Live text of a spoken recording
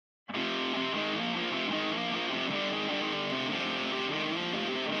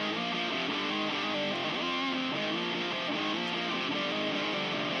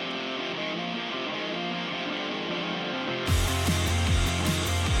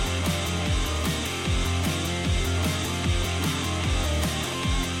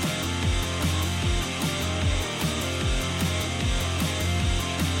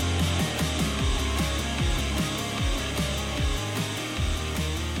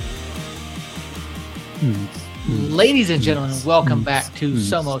Ladies and gentlemen, welcome back to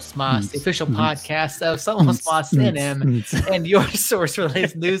Somos Mas, the official podcast of Somos Mas NM, and your source for the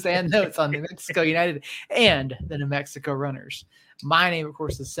latest news and notes on New Mexico United and the New Mexico Runners. My name, of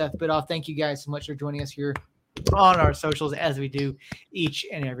course, is Seth Bidoff. Thank you guys so much for joining us here on our socials, as we do each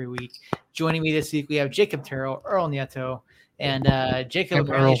and every week. Joining me this week, we have Jacob Terrell, Earl Nieto, and Jacob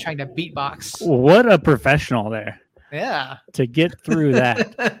apparently is trying to beatbox. What a professional there. Yeah. To get through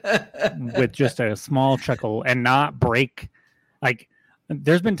that with just a small chuckle and not break. Like,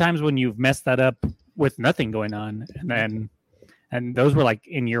 there's been times when you've messed that up with nothing going on, and those were like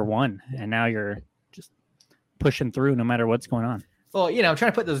in year one, and now you're just pushing through no matter what's going on. Well, I'm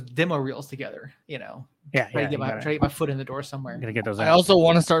trying to put those demo reels together, Try to get my foot in the door somewhere. Gotta get those out. I also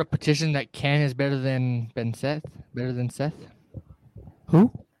want to start a petition that Ken is better than Seth. Better than Seth.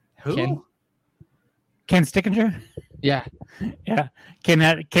 Who? Ken Stickinger? Yeah. Yeah.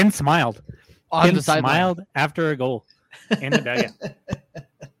 Ken smiled. On the sideline. Smiled after a goal in the dugout.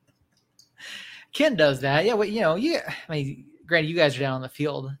 Ken does that. Yeah. Well, granted, you guys are down on the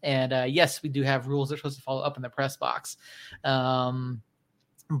field, and yes, we do have rules that are supposed to follow up in the press box.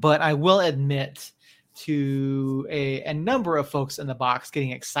 But I will admit to a number of folks in the box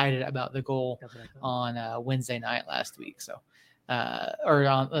getting excited about the goal on Wednesday night last week. So, or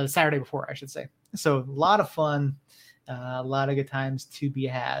on Saturday before, I should say. So a lot of fun, a lot of good times to be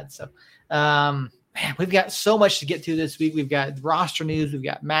had. So, man, we've got so much to get to this week. We've got roster news. We've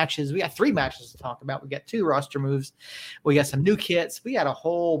got matches. We got 3 matches to talk about. We got 2 roster moves. We got some new kits. We got a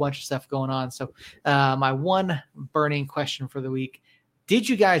whole bunch of stuff going on. So my one burning question for the week: did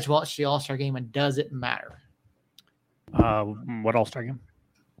you guys watch the All-Star game, and does it matter? What All-Star game?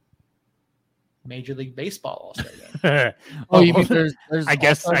 Major League Baseball All-Star game. You mean there's I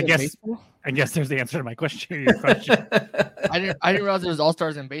guess there's the answer to my question. Your question. I didn't realize there was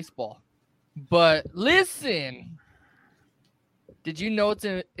All-Stars in baseball. But listen, did you know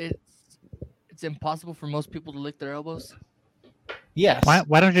it's impossible for most people to lick their elbows? Yes.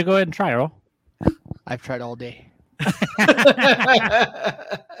 Why don't you go ahead and try, Earl? I've tried all day.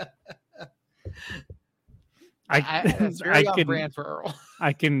 That's very on brand for Earl.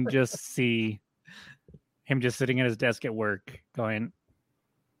 I can just see him just sitting at his desk at work going,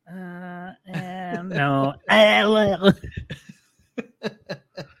 no.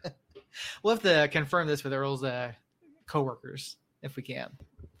 We'll have to confirm this with Earl's coworkers if we can.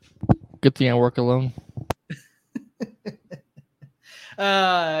 Good thing I work alone.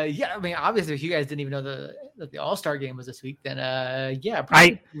 Obviously, if you guys didn't even know that the All-Star game was this week, then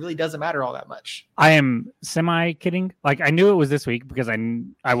probably really doesn't matter all that much. I am semi kidding. Like, I knew it was this week because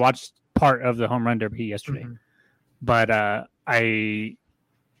I watched part of the home run derby yesterday, but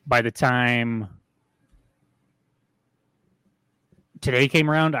by the time today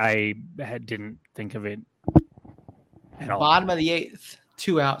came around, I didn't think of it at all. Bottom of the 8th,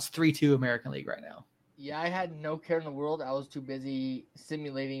 2 outs, 3-2 American League right now. Yeah, I had no care in the world. I was too busy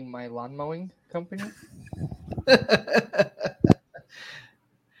simulating my lawn mowing company. I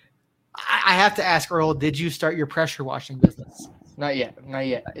have to ask, Earl, did you start your pressure washing business? Not yet.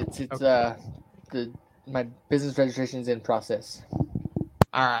 It's okay. My business registration is in process.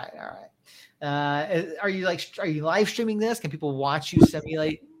 All right. Are you live streaming this? Can people watch you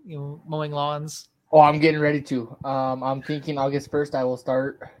simulate, mowing lawns? Oh, I'm getting ready to. I'm thinking August 1st I will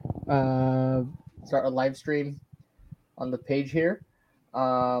start a live stream on the page here.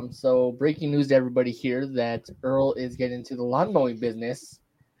 So breaking news to everybody here that Earl is getting into the lawn mowing business,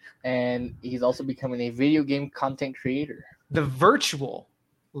 and he's also becoming a video game content creator. The virtual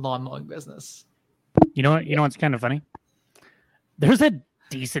lawn mowing business. You know what's kind of funny? There's a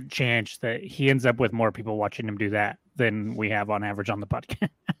decent chance that he ends up with more people watching him do that than we have on average on the podcast.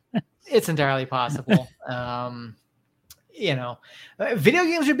 It's entirely possible. Video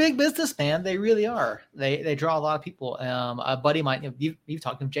games are big business, man. They really are. They draw a lot of people. A buddy of mine, you've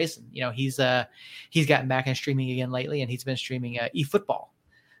talked to him, Jason. He's gotten back in streaming again lately, and he's been streaming eFootball.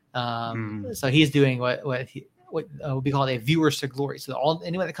 So he's doing what would be called a viewers to glory. So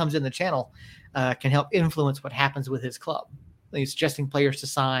anyone that comes in the channel can help influence what happens with his club. He's suggesting players to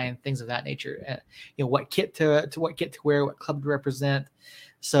sign, things of that nature. What kit to wear, what club to represent.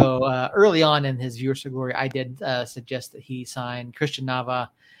 So early on in his viewers to glory, I did suggest that he sign Christian Nava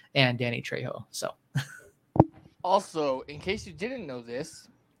and Danny Trejo. So, also, in case you didn't know this,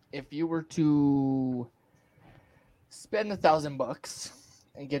 if you were to spend $1,000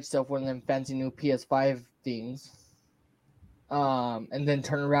 and get yourself one of them fancy new PS5 things, and then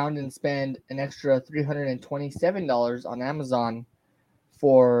turn around and spend an extra $327 on Amazon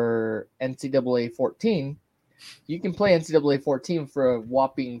for NCAA 14, you can play NCAA 14 for a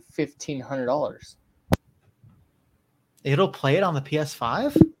whopping $1,500. It'll play it on the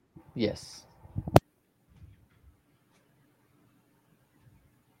PS5? Yes.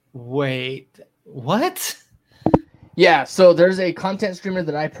 Wait, what? Yeah, so there's a content streamer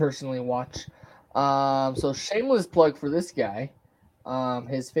that I personally watch. So shameless plug for this guy.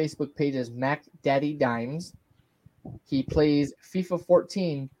 His Facebook page is Mac Daddy Dimes. He plays FIFA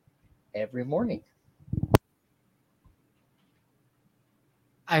 14 every morning.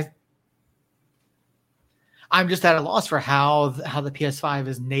 I'm just at a loss for how the PS5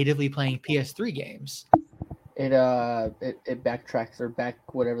 is natively playing PS3 games. It backtracks or back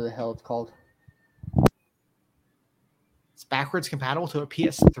whatever the hell it's called. It's backwards compatible to a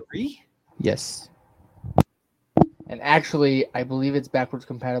PS3? Yes. And actually, I believe it's backwards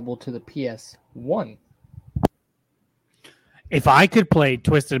compatible to the PS1. If I could play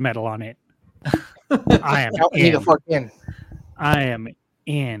Twisted Metal on it, I am Count me the in. fuck in. I am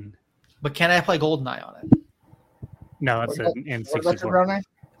in. But can I play GoldenEye on it? No, it's an What about the N64. brown eye?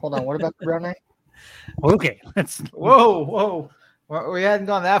 Hold on. What about the brown eye? Okay, let's. Whoa. We hadn't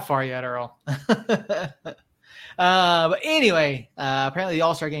gone that far yet, Earl. But anyway, apparently the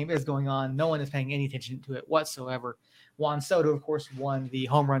All-Star game is going on. No one is paying any attention to it whatsoever. Juan Soto, of course, won the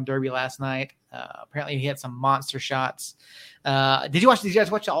home run derby last night. Apparently he had some monster shots. Did you guys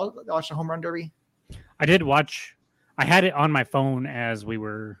watch the home run derby? I did watch. I had it on my phone as we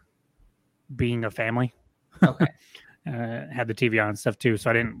were being a family. Okay. Had the TV on and stuff too, so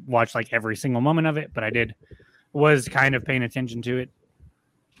I didn't watch like every single moment of it, but I was kind of paying attention to it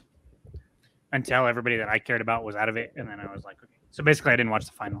until everybody that I cared about was out of it, and then I was like, okay. So basically, I didn't watch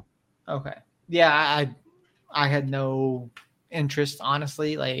the final. Okay. Yeah, I had no interest,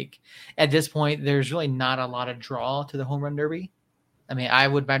 honestly. Like at this point, there's really not a lot of draw to the home run derby. I mean, I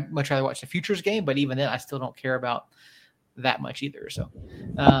would much rather watch the futures game, but even then, I still don't care about that much either. So,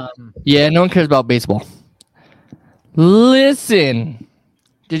 Yeah, no one cares about baseball. Listen,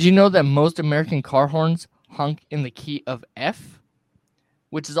 did you know that most American car horns honk in the key of F,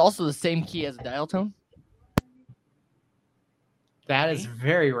 which is also the same key as a dial tone? that is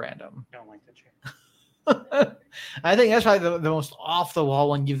very random. I don't like that chair. I think that's probably the most off the wall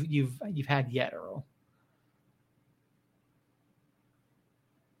one you've had yet, Earl.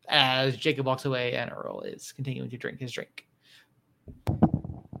 As Jacob walks away and Earl is continuing to drink his drink.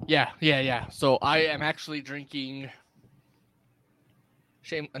 Yeah. So I am actually drinking.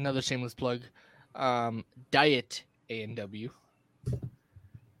 Another shameless plug. Diet A&W.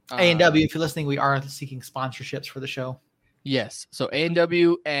 A&W, if you're listening, we are seeking sponsorships for the show. Yes. So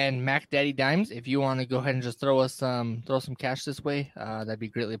A&W and Mac Daddy Dimes. If you want to go ahead and just throw some cash this way, that'd be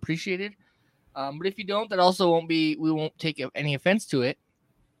greatly appreciated. But if you don't, that also won't be. We won't take any offense to it.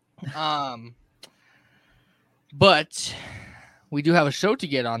 But we do have a show to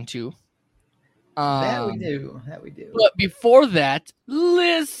get onto. That we do. But before that,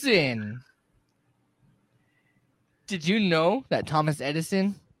 listen. Did you know that Thomas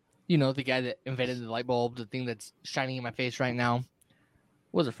Edison, the guy that invented the light bulb, the thing that's shining in my face right now,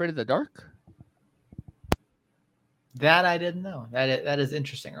 was afraid of the dark? That I didn't know. That is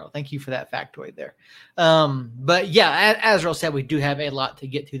interesting, Earl. Thank you for that factoid there. But yeah, as Earl said, we do have a lot to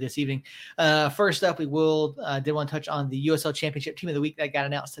get to this evening. First up, we did want to touch on the USL Championship Team of the Week that got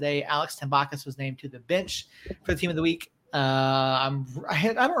announced today. Alex Tambakis was named to the bench for the Team of the Week. I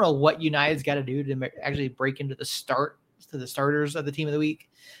don't know what United's got to do to actually break into the starters of the Team of the Week.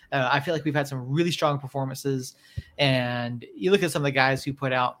 I feel like we've had some really strong performances, and you look at some of the guys who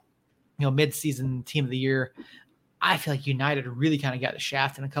put out, mid-season Team of the Year. I feel like United really kind of got the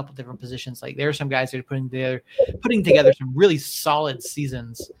shaft in a couple different positions. Like there are some guys that are putting together some really solid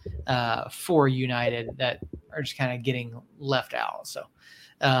seasons for United that are just kind of getting left out. So,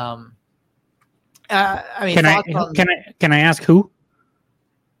 I mean, can I ask who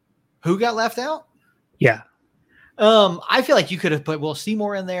got left out? Yeah. I feel like you could have put Will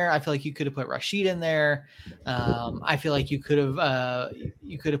Seymour in there. I feel like you could have put Rashid in there. I feel like you could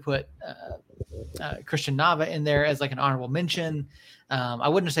have put Christian Nava in there as like an honorable mention. I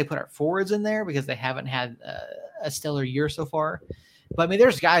wouldn't say put our forwards in there because they haven't had a stellar year so far. But I mean,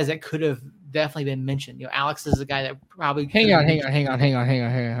 there's guys that could have definitely been mentioned. Alex is a guy that probably. Hang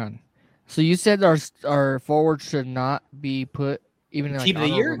on. So you said our forwards should not be put. Even Team of the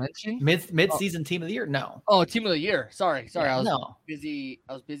year, mention? mid-season Team of the Year. No. Oh, Team of the Year. Sorry. Yeah, I was busy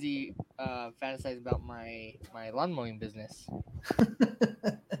fantasizing about my lawn mowing business.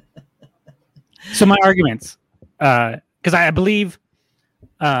 So my arguments, because I believe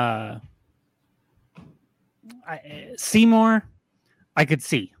Seymour, I could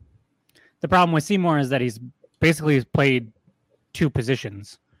see. The problem with Seymour is that he's basically played two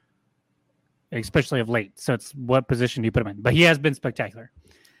positions especially of late. So it's what position do you put him in? But he has been spectacular.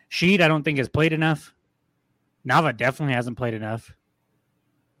 Sheed, I don't think has played enough. Nava definitely hasn't played enough.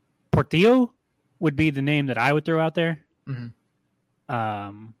 Portillo would be the name that I would throw out there. Mm-hmm.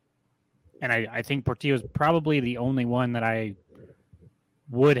 And I think Portillo is probably the only one that I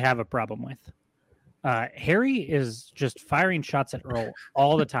would have a problem with. Harry is just firing shots at Earl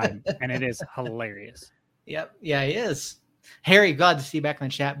all the time, and it is hilarious. Yep. Yeah, he is. Harry, glad to see you back in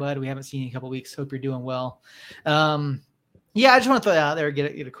the chat, bud. We haven't seen you in a couple of weeks. Hope you're doing well. Yeah, I just want to throw that out there,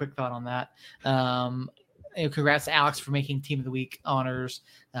 get a quick thought on that. Congrats to Alex for making Team of the Week honors.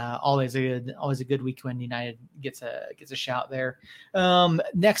 Always a good week when United gets a shout there.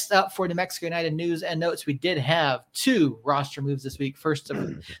 Next up for New Mexico United news and notes, we did have 2 roster moves this week.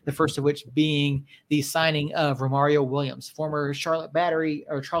 The first of which being the signing of Romario Williams, former Charlotte Battery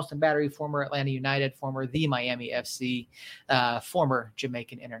or Charleston Battery, former Atlanta United, former the Miami FC, former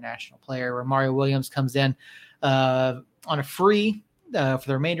Jamaican international player. Romario Williams comes in on a free for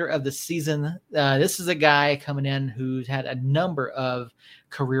the remainder of the season. This is a guy coming in who's had a number of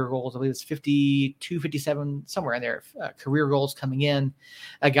career goals. I believe it's 52, 57, somewhere in there. Career goals coming in.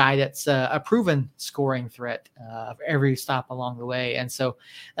 A guy that's a proven scoring threat of every stop along the way. And so,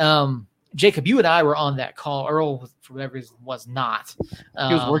 Jacob, you and I were on that call. Earl, for whatever reason, was not.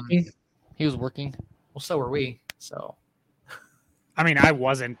 He was working. Well, so were we. So, I mean, I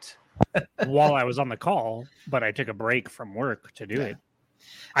wasn't while I was on the call, but I took a break from work to do it.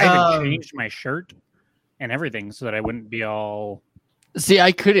 I even changed my shirt and everything so that I wouldn't be all. See,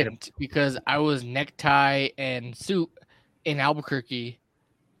 I couldn't because I was necktie and suit in Albuquerque,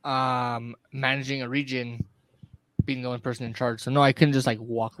 managing a region, being the only person in charge. So no, I couldn't just like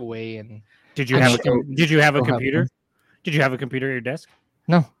walk away and. Did you have a computer? Did you have a computer at your desk?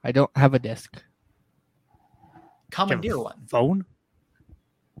 No, I don't have a desk. Commandeer one. Phone?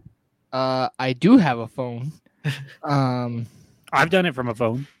 I do have a phone. I've done it from a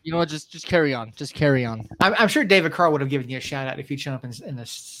phone. You know what? Just carry on. Just carry on. I'm sure David Carr would have given you a shout out if you'd shown up in a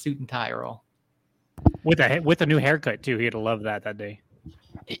suit and tie, Earl. With a new haircut too. He'd have loved that day.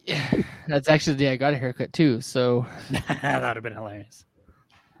 That's actually the day I got a haircut too. So that would have been hilarious.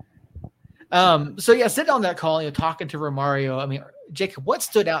 So yeah, sitting on that call, talking to Romario. I mean, Jacob, what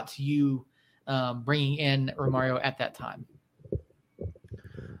stood out to you bringing in Romario at that time?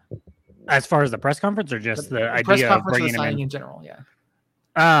 As far as the press conference, or just the idea press conference of bringing him in in general? Yeah.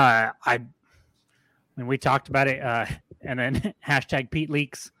 I mean, we talked about it, and then hashtag Pete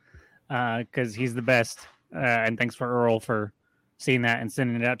Leaks, because he's the best. And thanks for Earl for seeing that and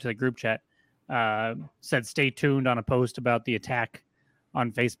sending it out to the group chat. Said stay tuned on a post about the attack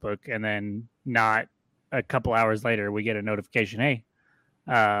on Facebook, and then not a couple hours later, we get a notification. Hey,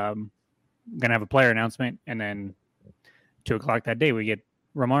 gonna have a player announcement, and then 2:00 that day we get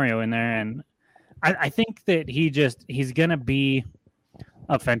Romario in there, and I think that he's gonna be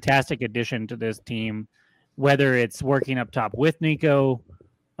a fantastic addition to this team, whether it's working up top with Nico,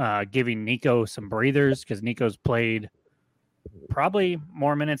 giving Nico some breathers, because Nico's played probably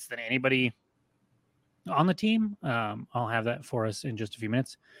more minutes than anybody on the team. I'll have that for us in just a few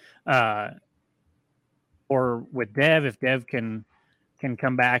minutes. Or with Dev, if Dev can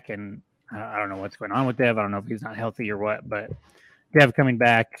come back, and I don't know what's going on with Dev. I don't know if he's not healthy or what, but Dev coming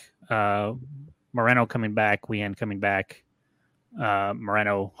back, Moreno coming back, Wean coming back,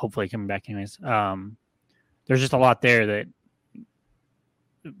 Moreno hopefully coming back anyways. There's just a lot there that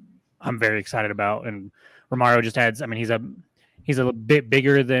I'm very excited about, and Romario just adds. I mean, he's a bit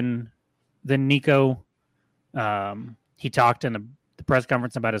bigger than Nico. He talked in the press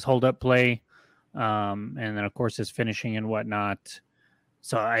conference about his hold up play, and then of course his finishing and whatnot.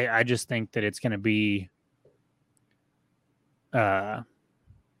 So I just think that it's going to be a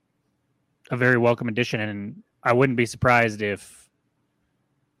very welcome addition, and I wouldn't be surprised if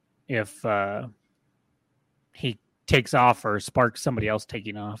he takes off or sparks somebody else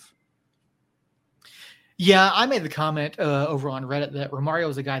taking off. Yeah, I made the comment over on Reddit that Romario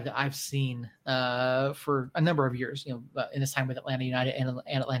is a guy that I've seen for a number of years, in his time with Atlanta United and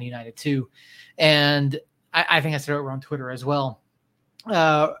Atlanta United too. And I think I said it over on Twitter as well.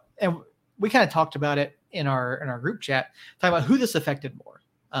 And we kind of talked about it in our group chat, talking about who this affected more.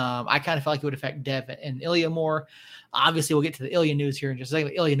 I kind of felt like it would affect Dev and Ilya more. Obviously, we'll get to the Ilya news here in just a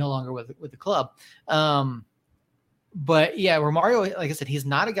second. Ilya no longer with the club. But yeah, Romario, like I said, he's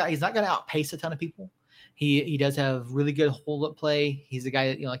not a guy. He's not going to outpace a ton of people. He does have really good hold up play. He's a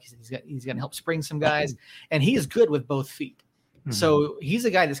guy that, like he's going to help spring some guys, and he is good with both feet. Mm-hmm. So he's a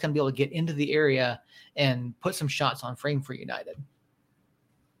guy that's going to be able to get into the area and put some shots on frame for United.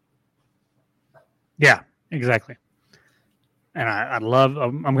 Yeah, exactly. and I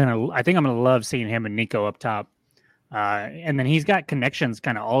think I'm gonna love seeing him and Nico up top. And then he's got connections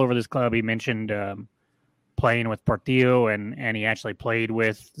kind of all over this club. He mentioned playing with Portillo, and he actually played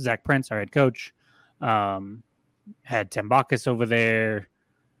with Zach Prince, our head coach. Had Tim Bacchus over there.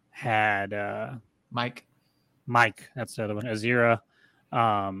 Had Mike, that's the other one. Azira.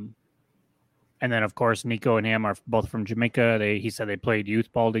 And then of course Nico and him are both from Jamaica. He said they played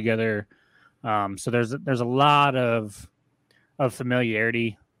youth ball together. So there's a lot of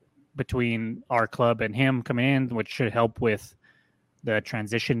familiarity between our club and him coming in, which should help with the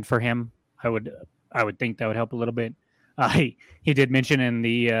transition for him. I would think that would help a little bit. He did mention in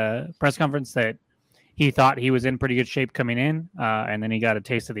the press conference that he thought he was in pretty good shape coming in, and then he got a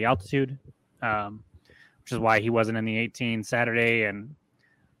taste of the altitude, which is why he wasn't in the 18 Saturday. And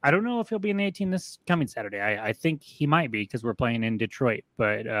I don't know if he'll be in the 18 this coming Saturday. I think he might be because we're playing in Detroit,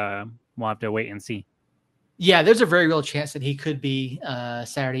 but we'll have to wait and see. Yeah, there's a very real chance that he could be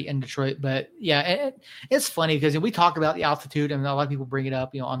Saturday in Detroit. But yeah, it's funny because we talk about the altitude, and a lot of people bring it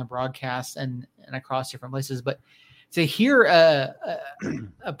up, on the broadcast and across different places. But to hear a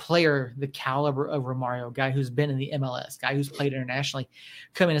player the caliber of Romario, a guy who's been in the MLS, guy who's played internationally,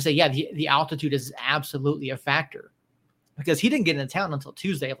 come in and say, yeah, the altitude is absolutely a factor, because he didn't get into town until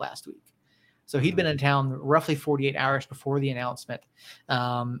Tuesday of last week. So he'd been in town roughly 48 hours before the announcement.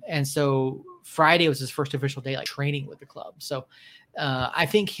 And so Friday was his first official day, like training with the club. So I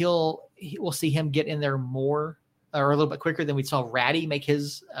think we'll see him get in there more or a little bit quicker than we saw Ratty make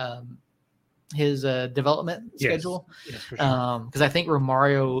his development schedule. Yes, for sure. Because I think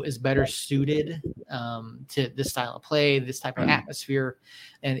Romario is better suited to this style of play, this type of atmosphere,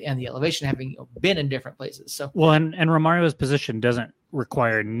 and the elevation, having been in different places. So well, and Romario's position doesn't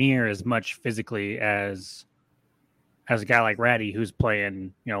require near as much physically as a guy like Ratty, who's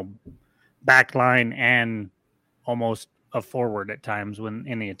playing, back line and almost a forward at times when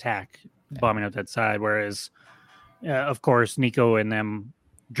in the attack, bombing up that side. Whereas, of course, Nico and them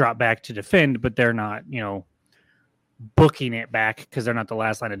drop back to defend, but they're not, booking it back because they're not the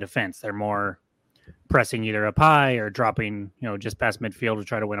last line of defense. They're more pressing either up high or dropping, just past midfield to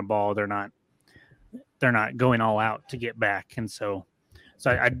try to win a ball. They're not going all out to get back. And so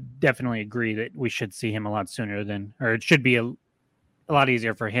I definitely agree that we should see him a lot sooner or it should be a lot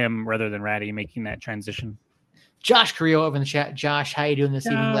easier for him rather than Ratty making that transition. Josh Carrillo over in the chat. Josh, how you doing this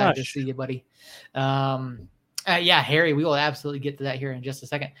evening? Glad to see you, buddy. Yeah, Harry, we will absolutely get to that here in just a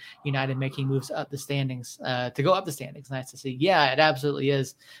second. United making moves up the standings to go up the standings. Nice to see. Yeah, it absolutely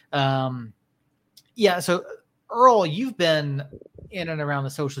is. So Earl, you've been in and around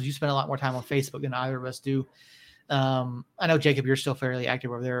the socials. You spend a lot more time on Facebook than either of us do. I know, Jacob, you're still fairly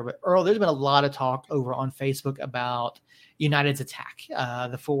active over there, but Earl, there's been a lot of talk over on Facebook about United's attack,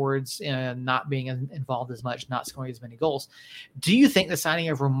 the forwards not being involved as much, not scoring as many goals. Do you think the signing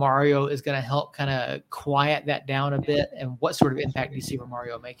of Romario is going to help kind of quiet that down a bit? And what sort of impact do you see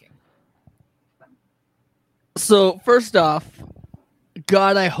Romario making? So first off,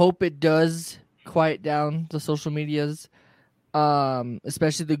 God, I hope it does quiet down the social medias,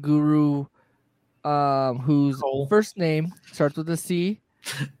 especially the guru, whose first name starts with a C.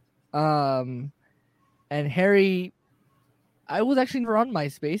 And Harry, I was actually never on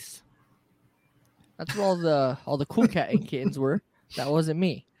MySpace. That's where all the cool cat and kittens were. That wasn't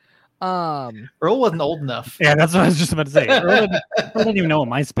me. Earl wasn't old enough. Yeah, that's what I was just about to say. Earl doesn't even know what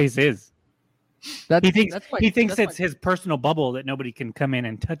MySpace is. He thinks it's his personal bubble that nobody can come in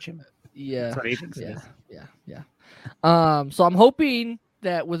and touch him. Yeah, that's what he thinks it is. Yeah. So I'm hoping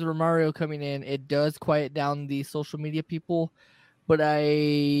that with Romario coming in, it does quiet down the social media people, but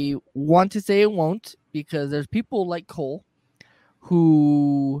I want to say it won't, because there's people like Cole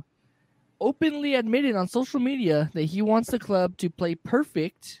who openly admitted on social media that he wants the club to play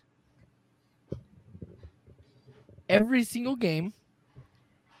perfect every single game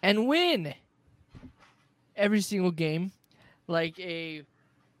and win every single game like a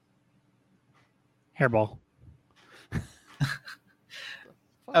hairball.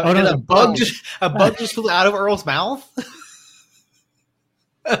 A bug just flew out of Earl's mouth.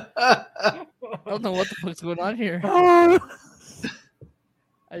 I don't know what the fuck's going on here. I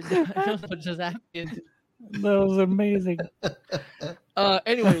don't know what just happened. That was amazing.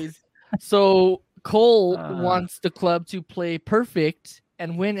 Anyways, so Cole wants the club to play perfect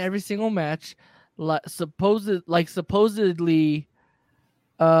and win every single match, supposedly.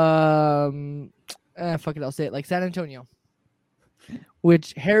 Fuck it, I'll say it like San Antonio.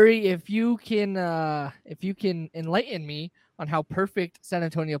 Which, Harry, if you can enlighten me on how perfect San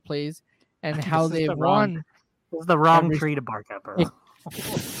Antonio plays and how they've won. This is the wrong tree to bark at, bro.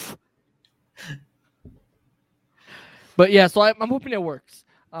 But yeah, so I'm hoping it works.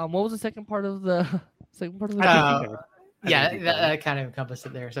 What was the second part of the That kind of encompassed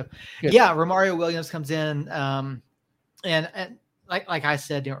it there. So, Good. yeah, Romario Williams comes in, and like I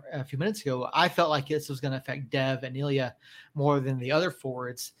said a few minutes ago, I felt like this was going to affect Dev and Ilya more than the other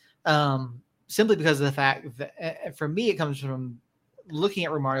forwards, simply because of the fact that for me it comes from looking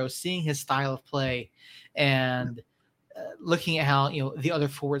at Romario, seeing his style of play, and looking at how the other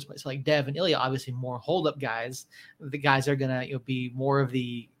forwards, so like Dev and Ilya, obviously more hold up guys. The guys are going to be more of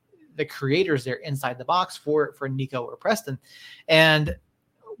the creators there inside the box for Nico or Preston. And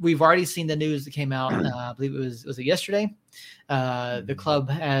we've already seen the news that came out. I believe was it yesterday? The club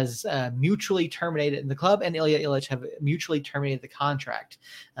has mutually terminated, and the club and Ilya Illich have mutually terminated the contract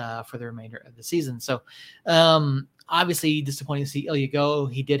for the remainder of the season. So obviously disappointing to see Ilya go.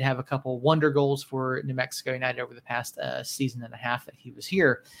 He did have a couple wonder goals for New Mexico United over the past season and a half that he was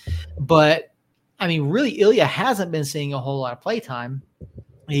here. But I mean, really, Ilya hasn't been seeing a whole lot of play time.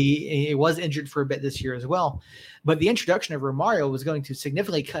 He was injured for a bit this year as well, but the introduction of Romario was going to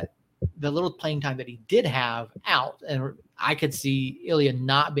significantly cut the little playing time that he did have out, and I could see Ilya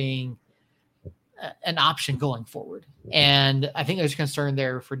not being an option going forward. And I think there's concern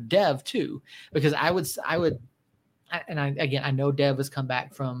there for Dev too, because I know Dev has come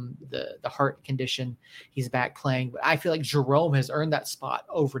back from the heart condition. He's back playing, but I feel like Jerome has earned that spot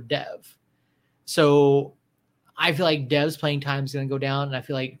over Dev. So I feel like Dev's playing time is going to go down, and I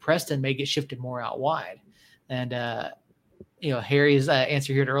feel like Preston may get shifted more out wide. And, Harry's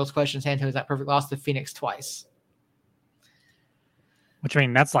answer here to Earl's question, San Antonio's not perfect, lost to Phoenix twice. Which, I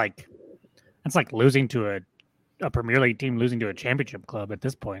mean, that's like losing to a Premier League team, losing to a championship club at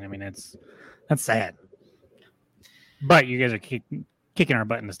this point. I mean, that's sad. But you guys are kicking our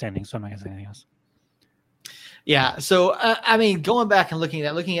butt in the standings, so I'm not going to say anything else. Yeah, so I mean, going back and looking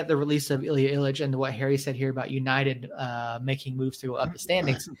at the release of Ilya Illich and what Harry said here about United making moves to go up the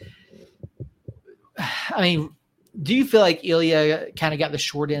standings. I mean, do you feel like Ilya kind of got the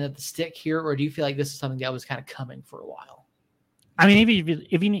short end of the stick here, or do you feel like this is something that was kind of coming for a while? I mean,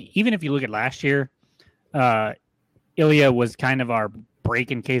 even if you look at last year, Ilya was kind of our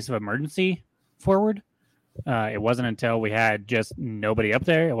break in case of emergency forward. It wasn't until we had just nobody up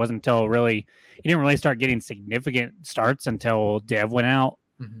there. It wasn't until he didn't really start getting significant starts until Dev went out.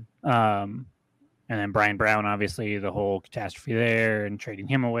 Mm-hmm. And then Brian Brown, obviously the whole catastrophe there and trading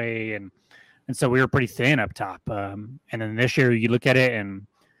him away. And so we were pretty thin up top. And then this year you look at it and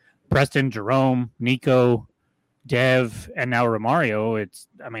Preston, Jerome, Nico, Dev, and now Romario.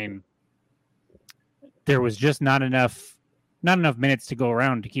 There was just not enough minutes to go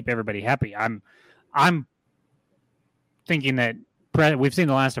around to keep everybody happy. I'm thinking that we've seen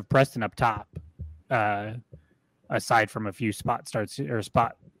the last of Preston up top, aside from a few spot starts or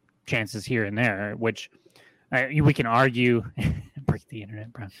spot chances here and there, which we can argue. Break the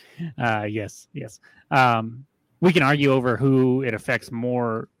internet, Brown. Yes. We can argue over who it affects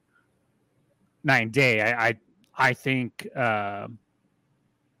more night and day. I think it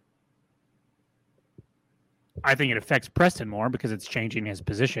affects Preston more because it's changing his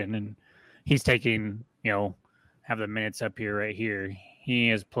position and he's taking, have the minutes up here right here. He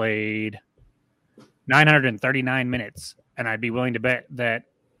has played 939 minutes, and I'd be willing to bet that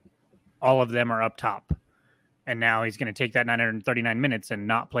all of them are up top. And now he's going to take that 939 minutes and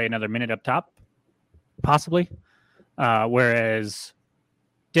not play another minute up top, possibly. Whereas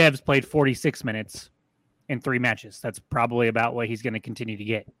Dev's played 46 minutes in 3 matches. That's probably about what he's going to continue to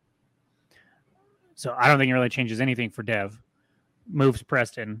get. So I don't think it really changes anything for Dev. Moves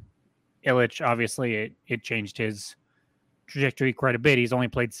Preston. Illich, obviously, it changed his trajectory quite a bit. He's only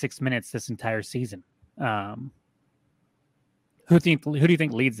played 6 minutes this entire season. Who do you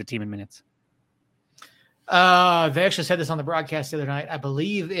think leads the team in minutes? They actually said this on the broadcast the other night. I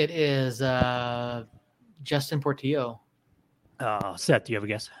believe it is Justin Portillo. Seth, do you have a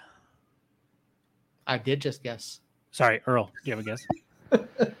guess? I did just guess. Sorry, Earl, do you have a guess?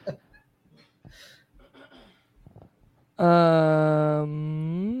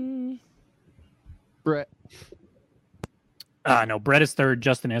 Brett. No, Brett is third.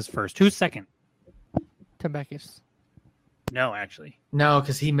 Justin is first. Who's second? Tembakis. No, actually. No,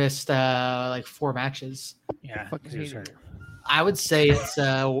 because he missed 4 matches. Yeah, he was hurt. I would say it's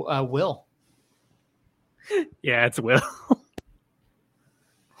Will. Yeah, it's Will.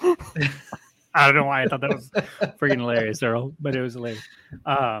 I don't know why I thought that was freaking hilarious, Earl, but it was hilarious.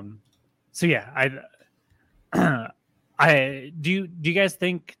 So yeah, do you guys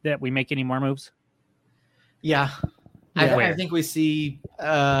think that we make any more moves? Yeah. I think we see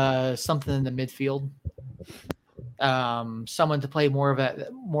something in the midfield. someone to play more of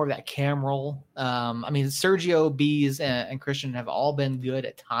that cam role. I mean, Sergio, Bees, and Christian have all been good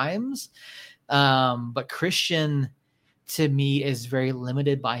at times, but Christian, to me, is very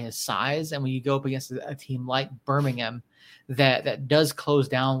limited by his size. And when you go up against a team like Birmingham that does close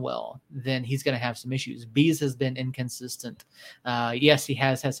down well, then he's going to have some issues. Bees has been inconsistent. Yes, he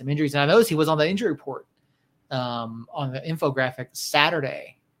has had some injuries. And I noticed he was on the injury report on the infographic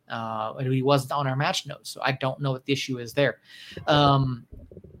Saturday. And he wasn't on our match notes, so I don't know what the issue is there. And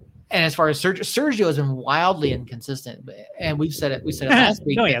as far as Sergio has been wildly inconsistent, and we said it last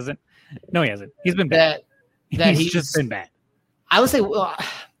week. No, he hasn't. He's been bad. He's just been bad. I would say, well,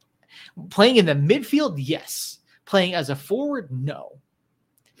 playing in the midfield, yes. Playing as a forward, no.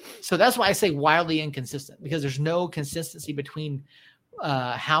 So that's why I say wildly inconsistent, because there's no consistency between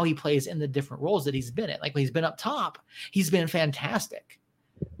how he plays in the different roles that he's been in. Like when he's been up top, he's been fantastic.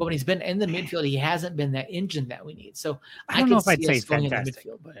 But when he's been in the midfield, he hasn't been that engine that we need. So I don't know if I'd say fantastic,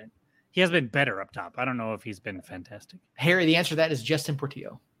 but he has been better up top. I don't know if he's been fantastic. Harry, the answer to that is Justin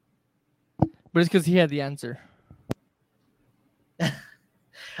Portillo. But it's because he had the answer.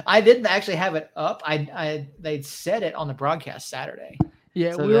 I didn't actually have it up. They'd said it on the broadcast Saturday.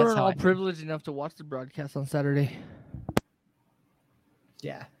 Yeah, so we weren't all privileged enough to watch the broadcast on Saturday.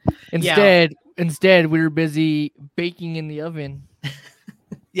 Yeah. Instead, we were busy baking in the oven.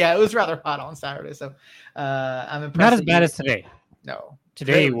 Yeah, it was rather hot on Saturday, so I'm impressed. Not as bad as today. No,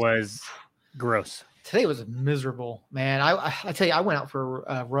 today was gross. Today was miserable, man. I tell you, I went out for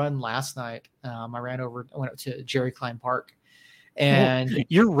a run last night. I went up to Jerry Klein Park, and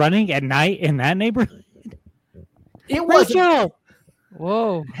you're running at night in that neighborhood. It was Rachel.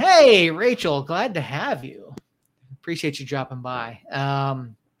 Whoa! Hey, Rachel, glad to have you. Appreciate you dropping by.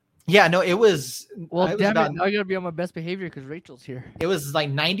 Yeah, no, it was. Well, damn it! Now I gotta be on my best behavior because Rachel's here. It was like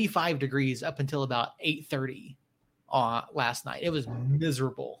 95 degrees up until about 8:30 last night. It was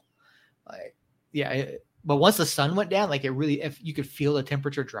miserable. Like, yeah, but once the sun went down, like if you could feel the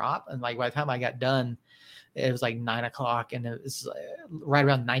temperature drop, and like by the time I got done, it was like 9 o'clock, and it was right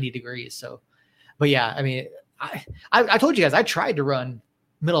around 90 degrees. So, but yeah, I mean, I told you guys I tried to run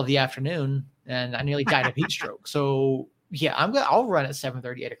middle of the afternoon, and I nearly died of heat stroke. So. Yeah, I'll run at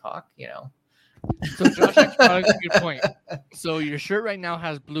 7:30, 8 o'clock, you know. So Josh actually brought a good point. So your shirt right now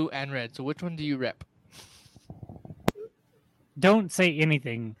has blue and red. So which one do you rep? Don't say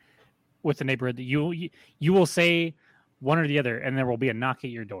anything with the neighborhood that you will say one or the other, and there will be a knock at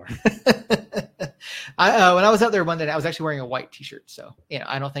your door. When I was out there Monday, I was actually wearing a white T-shirt, so you know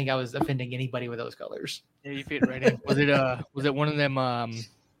I don't think I was offending anybody with those colors. Yeah, you fit right in. Was it one of them?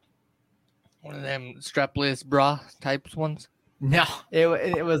 One of them strapless bra types ones? No, it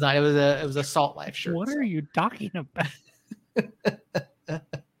was not. It was a Salt Life shirt. What are you talking about?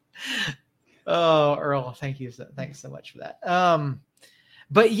 Oh, Earl, thanks so much for that.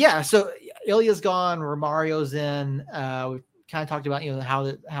 But yeah, so Ilya's gone, Romario's in. We've kind of talked about how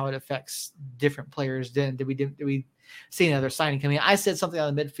it affects different players. Did we see another signing coming in? I said something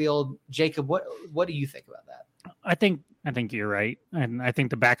on the midfield. Jacob, what do you think about that? I think you're right, and I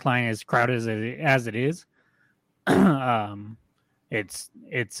think the back line is crowded as it is. It's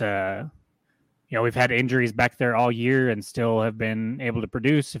we've had injuries back there all year and still have been able to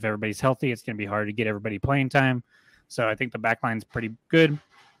produce. If everybody's healthy, it's going to be hard to get everybody playing time. So I think the back line's pretty good.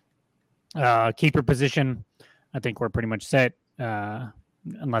 Keeper position, I think we're pretty much set.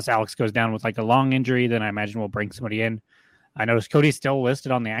 Unless Alex goes down with like a long injury, then I imagine we'll bring somebody in. I noticed Cody's still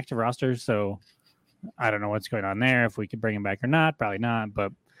listed on the active roster, so I don't know what's going on there. If we could bring him back or not, probably not,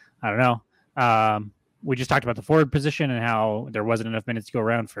 but I don't know. We just talked about the forward position and how there wasn't enough minutes to go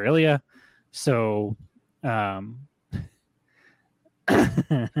around for Ilya. So, so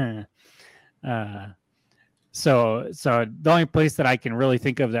the only place that I can really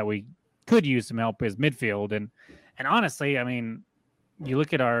think of that we could use some help is midfield. And honestly, I mean, you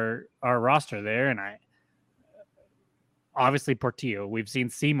look at our roster there, and obviously Portillo. We've seen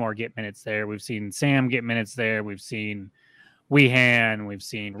Seymour get minutes there. We've seen Sam get minutes there. We've seen Weehan. We've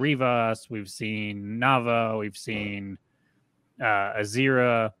seen Rivas. We've seen Nava. We've seen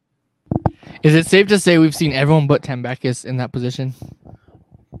Azira. Is it safe to say we've seen everyone but Tambakis in that position?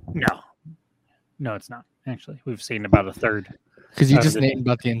 No, it's not. Actually, we've seen about a third. Because you just named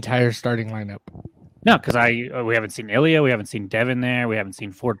about the entire starting lineup. No, because we haven't seen Ilya, we haven't seen Devin there, we haven't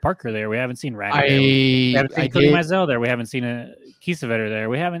seen Ford Parker there, we haven't seen Rad there, we haven't seen Cody Mizell there, we haven't seen Kiesewetter there,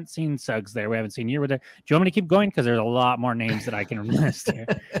 we haven't seen Suggs there, we haven't seen Yearwood there. Do you want me to keep going? Because there's a lot more names that I can list here.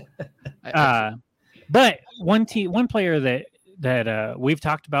 But one player that we've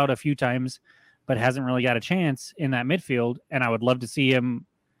talked about a few times, but hasn't really got a chance in that midfield, and I would love to see him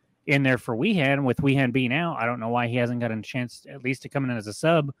in there for Weehan. With Weehan being out, I don't know why he hasn't gotten a chance at least to come in as a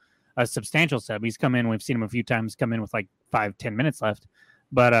sub, a substantial sub. He's come in. We've seen him a few times come in with like 5-10 minutes left.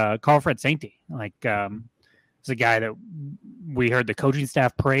 But Carlfred Sainty, like, is a guy that we heard the coaching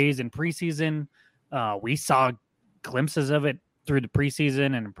staff praise in preseason. We saw glimpses of it through the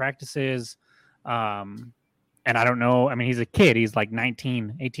preseason and practices. And I don't know. I mean, he's a kid. He's like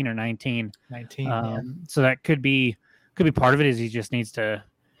 18 or 19. 19. So that could be part of it. Is he just needs to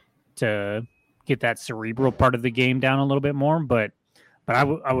get that cerebral part of the game down a little bit more. But I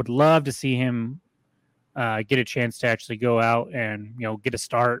would love to see him get a chance to actually go out and, you know, get a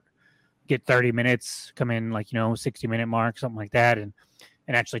start, get 30 minutes, come in like, you know, 60-minute mark, something like that, and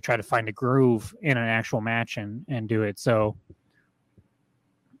actually try to find a groove in an actual match and do it. So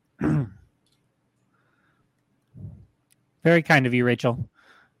very kind of you, Rachel.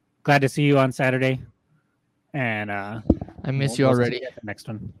 Glad to see you on Saturday. And I miss you already. See you at the next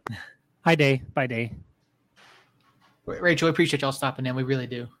one. Hi, Day. Bye, Day. Rachel, we appreciate y'all stopping in. We really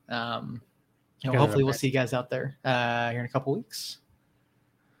do. Hopefully we'll see you guys out there here in a couple weeks.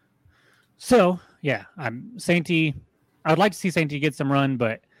 So yeah, Sainty. I would like to see Sainty get some run,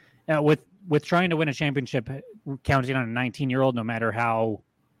 but with trying to win a championship, counting on a 19-year-old, no matter how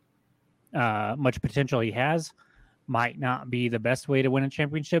much potential he has, might not be the best way to win a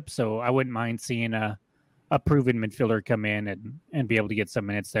championship. So I wouldn't mind seeing a proven midfielder come in and be able to get some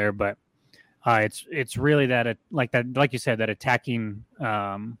minutes there. But it's really that like you said, that attacking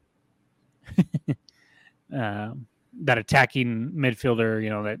that attacking midfielder, you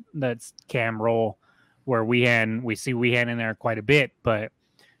know, that's Cam role, where we see Weehan in there quite a bit, but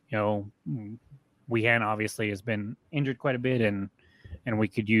you know, Weehan obviously has been injured quite a bit, and we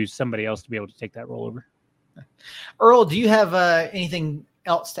could use somebody else to be able to take that role over. Earl, do you have anything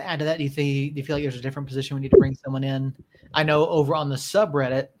else to add to that? Do you feel like there's a different position we need to bring someone in? I know over on the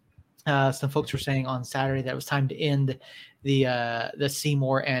subreddit, some folks were saying on Saturday that it was time to end the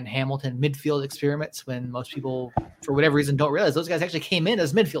Seymour and Hamilton midfield experiments, when most people, for whatever reason, don't realize those guys actually came in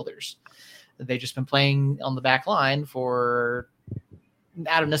as midfielders. They've just been playing on the back line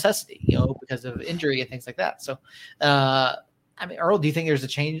out of necessity, you know, because of injury and things like that. So, I mean, Earl, do you think there's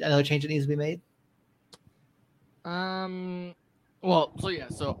another change that needs to be made? So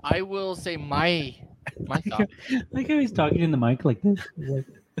I will say my thought. Like how he's talking in the mic like this. Like,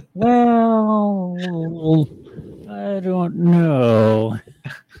 well, I don't know.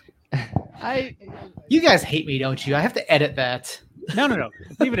 You guys hate me, don't you? I have to edit that. No.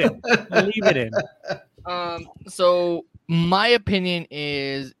 Leave it in. Leave it in. So my opinion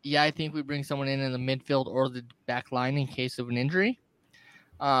is, I think we bring someone in the midfield or the back line in case of an injury.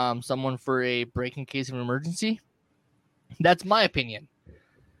 Someone for a break in case of an emergency. That's my opinion.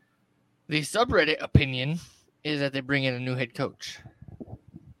 The subreddit opinion is that they bring in a new head coach.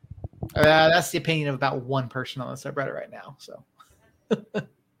 That's the opinion of about one person on the subreddit right now. So,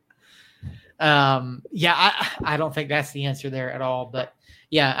 I don't think that's the answer there at all. But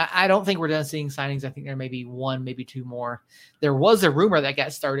yeah, I don't think we're done seeing signings. I think there may be one, maybe two more. There was a rumor that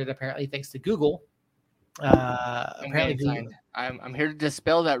got started, apparently, thanks to Google. I'm here to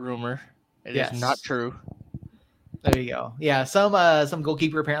dispel that rumor. It is not true. There you go. Yeah, some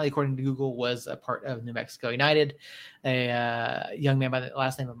goalkeeper, apparently, according to Google, was a part of New Mexico United. A young man by the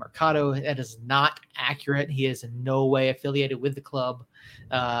last name of Mercado. That is not accurate. He is in no way affiliated with the club.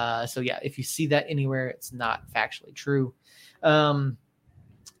 So yeah, if you see that anywhere, it's not factually true.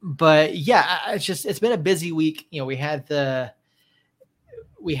 But yeah, it's been a busy week. You know, we had the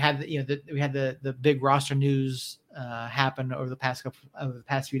big roster news happen over the past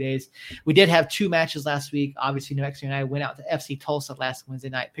few days. We did have two matches last week. Obviously, New Mexico United went out to FC Tulsa last Wednesday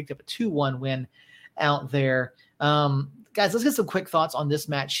night, picked up a 2-1 win out there. Guys, let's get some quick thoughts on this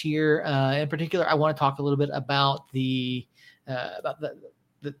match here. In particular, I want to talk a little bit about the 5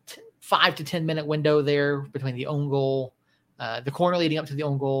 to 10 minute window there between the own goal, the corner leading up to the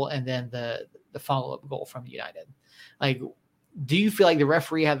own goal, and then the follow-up goal from United. Like, do you feel like the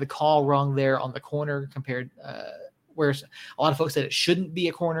referee had the call wrong there on the corner compared where a lot of folks said it shouldn't be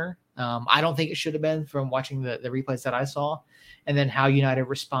a corner? I don't think it should have been, from watching the replays that I saw, and then how United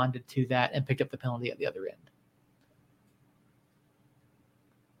responded to that and picked up the penalty at the other end.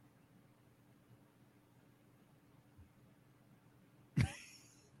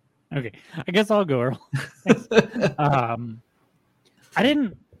 Okay, I guess I'll go, Earl. I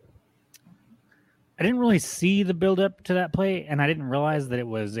didn't really see the build up to that play, and I didn't realize that it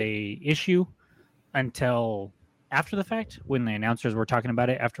was a issue until after the fact, when the announcers were talking about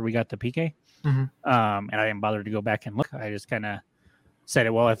it after we got the PK. Mm-hmm. And I didn't bother to go back and look. I just kind of said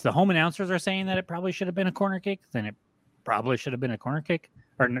it. Well, if the home announcers are saying that it probably should have been a corner kick, then it probably should have been a corner kick.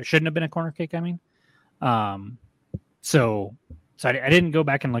 shouldn't have been a corner kick. I mean, so I didn't go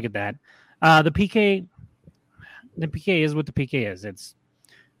back and look at that. The PK is what the PK is.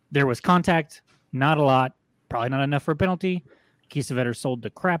 There was contact, not a lot, probably not enough for a penalty. Kiesewetter sold the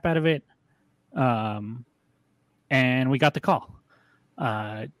crap out of it, and we got the call.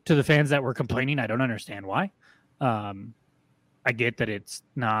 To the fans that were complaining, I don't understand why. I get that it's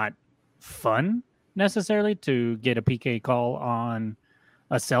not fun necessarily to get a PK call on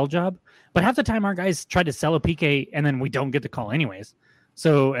a sell job, but half the time our guys try to sell a PK and then we don't get the call anyways.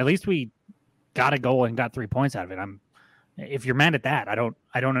 So at least we got a goal and got 3 points out of it. If you're mad at that, I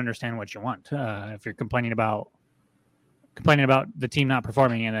don't understand what you want. If you're complaining about the team not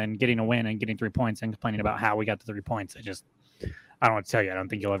performing and then getting a win and getting 3 points and complaining about how we got the 3 points, I don't want to tell you. I don't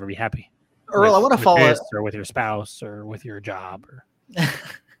think you'll ever be happy. Earl, I want to follow this, or with your spouse, or with your job.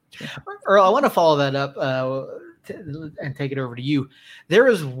 Earl, I want to follow that up and take it over to you. There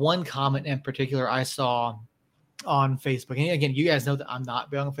is one comment in particular I saw on Facebook, and again, you guys know that I'm not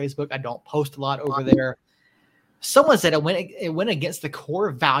big on Facebook. I don't post a lot over there. Someone said it went against the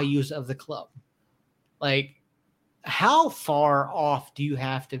core values of the club. Like, how far off do you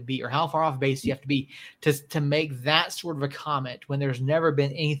have to be, or how far off base do you have to be to make that sort of a comment when there's never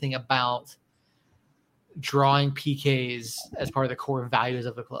been anything about drawing PKs as part of the core values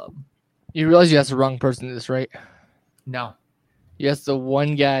of the club? You realize you asked the wrong person to this, right? No. You asked the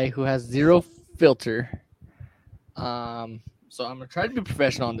one guy who has zero filter. So I'm gonna try to be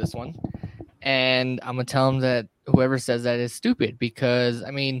professional on this one, and I'm gonna tell him that whoever says that is stupid, because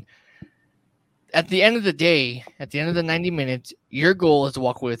I mean, at the end of the day, at the end of the 90 minutes, your goal is to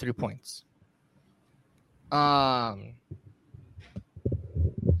walk away with 3 points.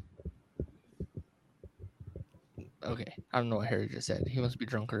 Okay, I don't know what Harry just said. He must be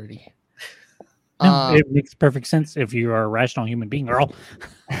drunk already. No, it makes perfect sense if you are a rational human being, Earl.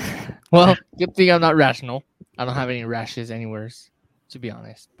 Well, good thing I'm not rational. I don't have any rashes anywhere, to be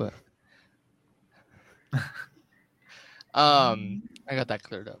honest. But I got that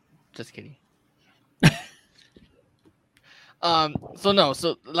cleared up. Just kidding.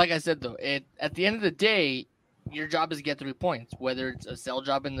 So like I said though, at the end of the day, your job is to get 3 points, whether it's a sell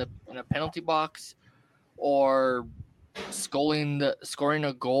job in a penalty box, or scoring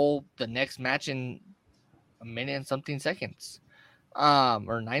a goal the next match in a minute and something seconds,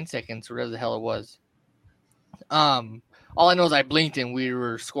 or 9 seconds, whatever the hell it was. All I know is I blinked and we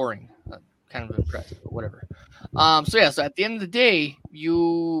were scoring. Kind of impressed, but whatever. So at the end of the day,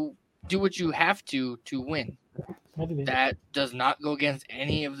 you do what you have to win. That does not go against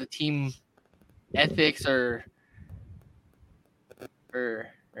any of the team ethics or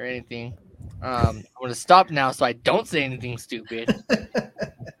anything. I'm going to stop now so I don't say anything stupid.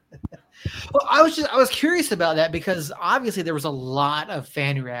 Well, I was curious about that, because obviously there was a lot of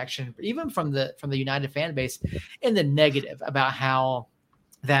fan reaction, even from the United fan base, in the negative about how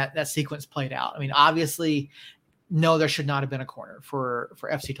that sequence played out. I mean, obviously, no, there should not have been a corner for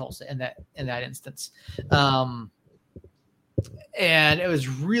FC Tulsa in that instance, and it was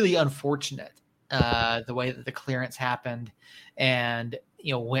really unfortunate the way that the clearance happened, and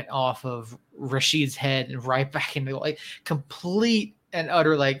went off of Rashid's head and right back into like complete and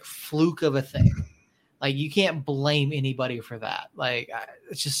utter like fluke of a thing. Like, you can't blame anybody for that. Like,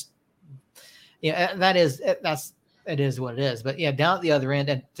 it's just, it is what it is. But yeah, down at the other end,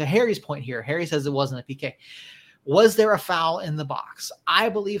 and to Harry's point here, Harry says it wasn't a PK. Was there a foul in the box? I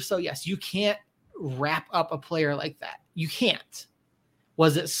believe so. Yes. You can't wrap up a player like that. You can't.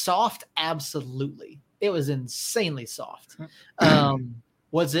 Was it soft? Absolutely. It was insanely soft.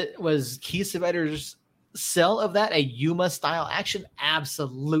 Was Kiesewetter's sell of that a Yuma style action?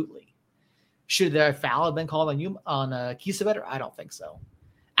 Absolutely. Should there a foul have been called on Kiesewetter? I don't think so.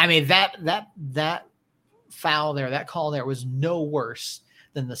 I mean, that foul there, that call there, was no worse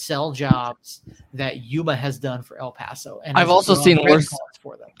than the sell jobs that Yuma has done for El Paso. And I've also seen worse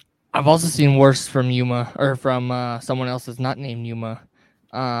for them. I've also seen worse from Yuma, or from someone else that's not named Yuma,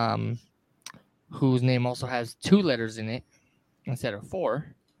 whose name also has 2 letters in it instead of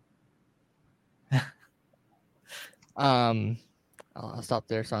 4. I'll stop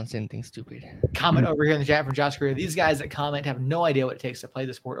there so I don't say anything stupid. Comment over here in the chat from Josh Greer. These guys that comment have no idea what it takes to play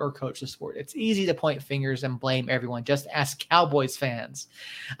the sport or coach the sport. It's easy to point fingers and blame everyone. Just ask Cowboys fans.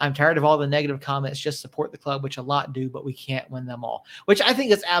 I'm tired of all the negative comments. Just support the club, which a lot do, but we can't win them all. Which I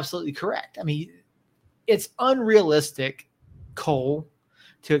think is absolutely correct. I mean, it's unrealistic, Cole,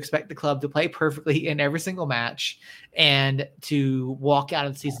 to expect the club to play perfectly in every single match and to walk out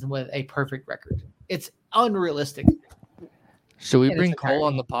of the season with a perfect record. It's unrealistic. Should we bring Cole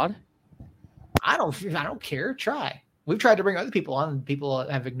on the pod? I don't care. Try. we've tried to bring other people on, and people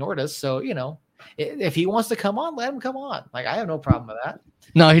have ignored us. So if he wants to come on, let him come on. Like, I have no problem with that.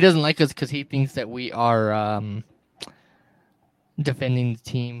 No, he doesn't like us because he thinks that we are defending the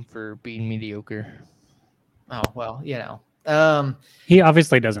team for being mediocre. Oh well, he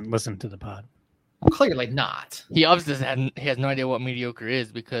obviously doesn't listen to the pod. Clearly not. He obviously he has no idea what mediocre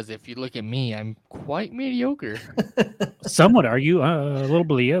is, because if you look at me, I'm quite mediocre. Some would argue a little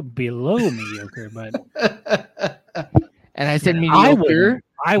below mediocre, but and I said mediocre.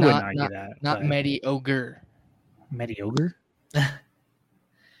 I wouldn't argue that. Not mediocre. Mediocre?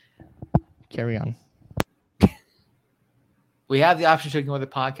 Carry on. We have the option to ignore the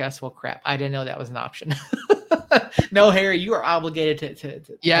podcast. Well, crap. I didn't know that was an option. No, Harry, you are obligated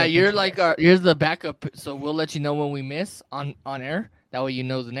to yeah, you're like you're the backup, so we'll let you know when we miss on air. That way you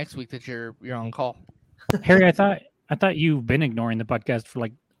know the next week that you're on call. Harry, I thought you've been ignoring the podcast for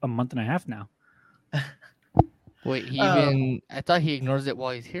like a month and a half now. Wait, I thought he ignores it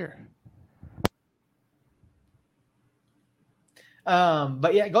while he's here.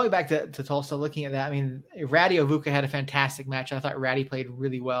 But yeah, going back to Tulsa, looking at that, I mean, Ratty Ovuka had a fantastic match. I thought Ratty played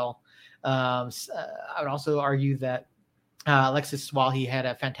really well. I would also argue that Alexis, while he had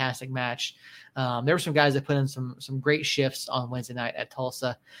a fantastic match, there were some guys that put in some great shifts on Wednesday night at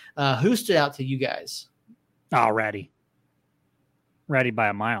Tulsa. Who stood out to you guys? Oh, Ratty by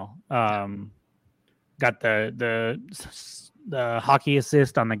a mile. Got the hockey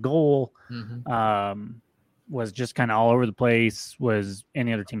assist on the goal. Mm-hmm. Was just kind of all over the place. Was in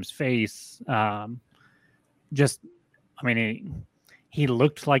the other team's face. He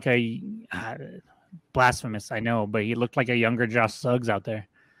looked like a blasphemous, I know, but he looked like a younger Josh Suggs out there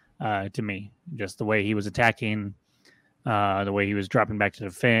to me. Just the way he was attacking, the way he was dropping back to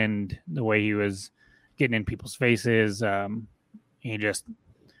defend, the way he was getting in people's faces.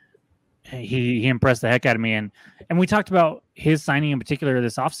 He impressed the heck out of me. And we talked about his signing in particular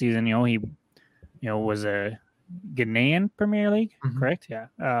this offseason. He was a Ghanaian Premier League, mm-hmm. correct? Yeah.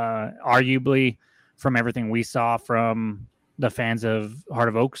 Arguably, from everything we saw from the fans of Heart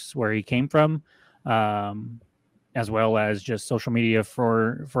of Oaks, where he came from, as well as just social media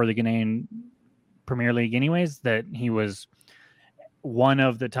for the Ghanaian Premier League anyways, that he was one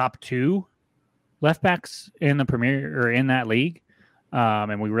of the top 2 left backs in the Premier or in that league.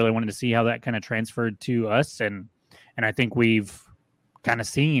 And we really wanted to see how that kind of transferred to us. And I think we've kind of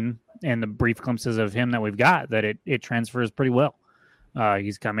seen in the brief glimpses of him that we've got that it transfers pretty well.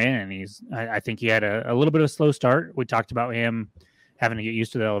 He's come in and I think he had a little bit of a slow start. We talked about him having to get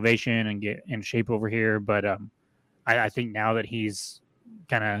used to the elevation and get in shape over here. But I think now that he's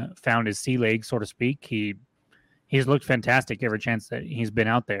kind of found his sea legs, so to speak, he's looked fantastic every chance that he's been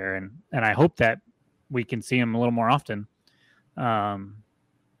out there. And I hope that we can see him a little more often. I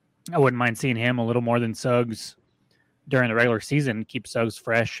wouldn't mind seeing him a little more than Suggs during the regular season, keep Suggs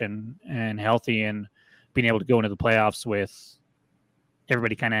fresh and healthy, and being able to go into the playoffs with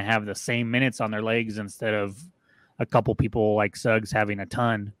everybody kind of have the same minutes on their legs instead of a couple people like Suggs having a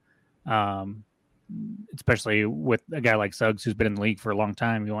ton. Especially with a guy like Suggs who's been in the league for a long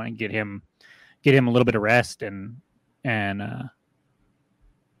time, you want to get him a little bit of rest and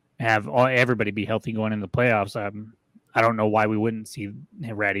have everybody be healthy going into the playoffs. I don't know why we wouldn't see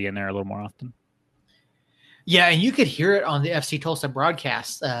Ratty in there a little more often. Yeah, and you could hear it on the FC Tulsa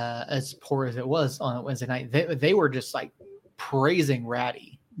broadcast, as poor as it was on Wednesday night. They were just like praising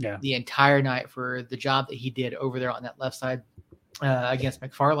Ratty the entire night for the job that he did over there on that left side against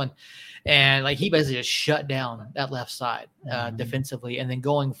McFarland. And like he basically just shut down that left side defensively. And then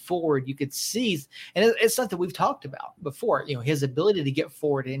going forward, you could see, and it's something we've talked about before, his ability to get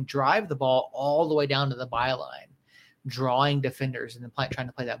forward and drive the ball all the way down to the byline, drawing defenders and then trying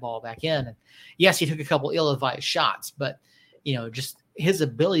to play that ball back in. And yes, he took a couple ill-advised shots, but just his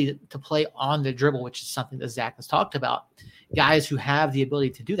ability to play on the dribble, which is something that Zach has talked about. Guys who have the ability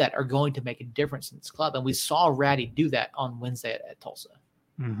to do that are going to make a difference in this club. And we saw Ratty do that on Wednesday at Tulsa.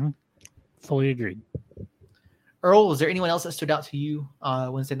 Mm-hmm. Fully agreed. Earl, was there anyone else that stood out to you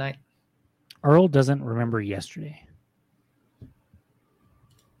Wednesday night? Earl doesn't remember yesterday.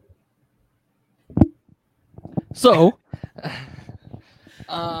 So,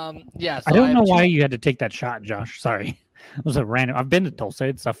 yeah. So I don't know why you had to take that shot, Josh. Sorry. It was a random. I've been to Tulsa.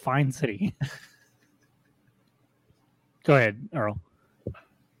 It's a fine city. Go ahead, Earl.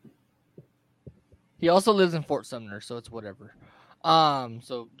 He also lives in Fort Sumner, so it's whatever.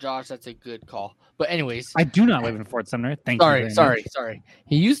 So Josh, that's a good call. But anyways, I do not live in Fort Sumner. Thank you. Sorry.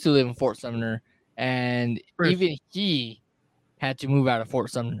 He used to live in Fort Sumner, and even he had to move out of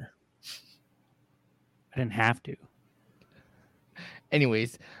Fort Sumner. I didn't have to.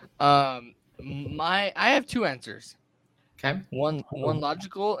 Anyways, I have 2 answers. Okay. One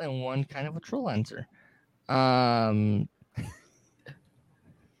logical and one kind of a troll answer.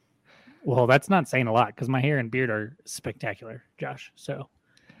 Well, that's not saying a lot because my hair and beard are spectacular, Josh. So,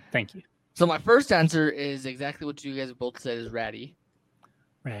 thank you. So my first answer is exactly what you guys both said is Ratty.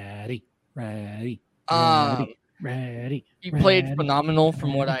 Ready. He played phenomenal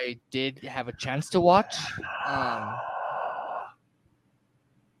from what I did have a chance to watch. That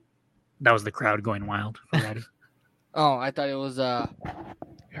was the crowd going wild for Ready. Oh, I thought it was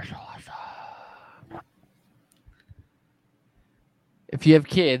If you have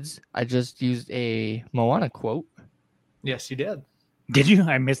kids, I just used a Moana quote. Yes, you did. Did you?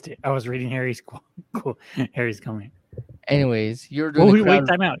 I missed it. I was reading Harry's quote. Harry's comment. Anyways, you're doing the crowd, wait,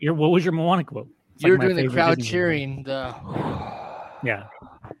 time out. What was your Moana quote? It's you're like my doing the favorite crowd Disney cheering the Yeah.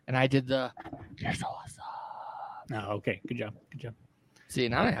 and I did the you're so awesome. Oh, okay. Good job. See,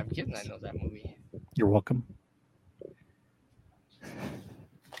 now I have kids and I know that movie. You're welcome.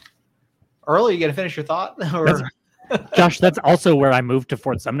 Earl, you gonna finish your thought? Or Josh, that's also where I moved to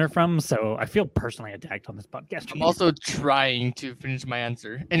Fort Sumner from, so I feel personally attacked on this podcast. I'm also trying to finish my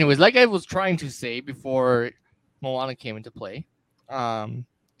answer. Anyways, like I was trying to say before Moana came into play, Ratty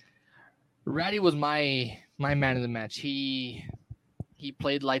was my man of the match. He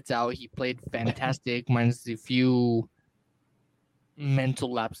played lights out. He played fantastic, minus the few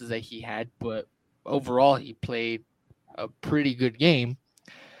mental lapses that he had, but overall he played a pretty good game.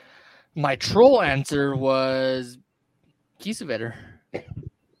 My troll answer was Kiesewetter.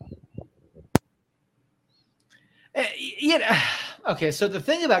 Yeah. Okay. So the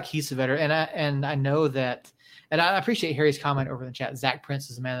thing about Kiesewetter, and I know that, and I appreciate Harry's comment over in the chat. Zach Prince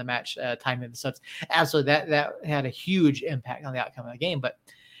is the man of the match, time in the subs. Absolutely, that had a huge impact on the outcome of the game. But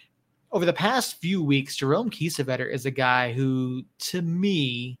over the past few weeks, Jerome Kiesewetter is a guy who, to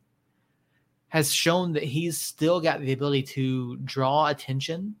me, has shown that he's still got the ability to draw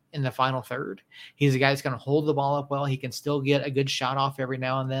attention in the final third. He's a guy that's going to hold the ball up well. He can still get a good shot off every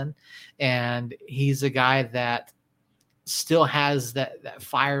now and then. And he's a guy that still has that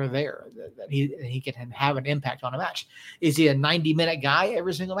fire there, that he can have an impact on a match. Is he a 90-minute guy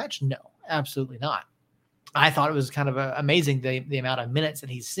every single match? No, absolutely not. I thought it was kind of amazing the amount of minutes that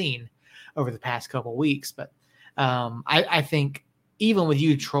he's seen over the past couple of weeks. But I think even with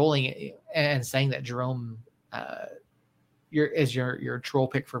you trolling it and saying that Jerome your troll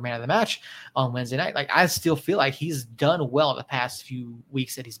pick for man of the match on Wednesday night, like I still feel like he's done well the past few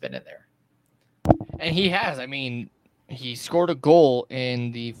weeks that he's been in there. And he has. I mean, he scored a goal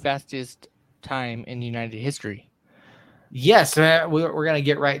in the fastest time in United history. Yes, we're going to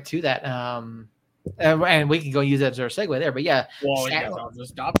get right to that. And we can go use that as our segue there. But yeah. Well, yes, I'll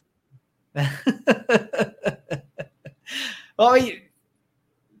just stop. Well,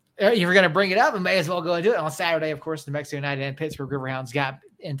 if you're going to bring it up, we may as well go and do it. On Saturday, of course, New Mexico United and Pittsburgh Riverhounds got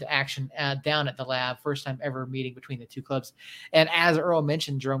into action down at the Lab. First time ever meeting between the two clubs. And as Earl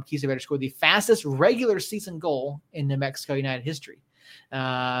mentioned, Jerome Kiesewetter scored the fastest regular season goal in New Mexico United history.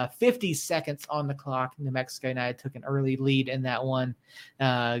 50 seconds on the clock. New Mexico United took an early lead in that one.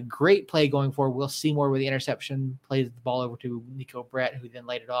 Great play going forward. Will Seymour with the interception plays the ball over to Nico Brett, who then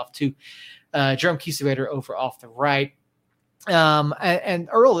laid it off to Jerome Kiesewetter over off the right. And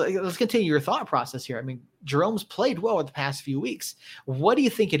Earl, let's continue your thought process here. I mean, Jerome's played well in the past few weeks. What do you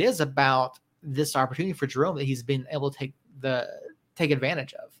think it is about this opportunity for Jerome that he's been able to take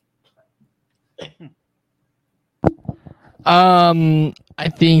advantage of? I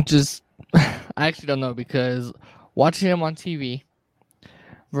think just I actually don't know, because watching him on TV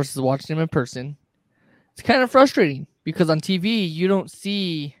versus watching him in person, it's kind of frustrating because on TV you don't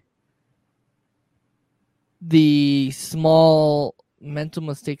see the small mental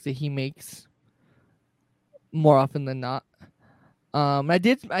mistakes that he makes more often than not. I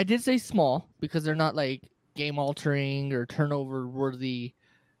did say small because they're not like game altering or turnover worthy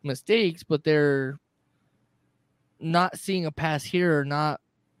mistakes, but they're not seeing a pass here or not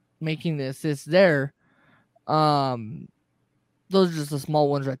making the assist there. Those are just the small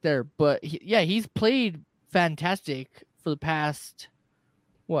ones right there. But he's played fantastic for the past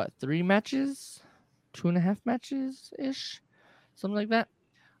 3 matches, 2.5 matches ish, something like that.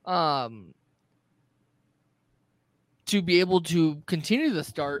 To be able to continue the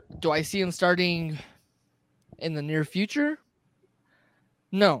start, do I see him starting in the near future?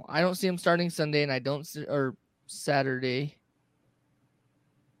 No, I don't see him starting Sunday, and I don't see, or Saturday.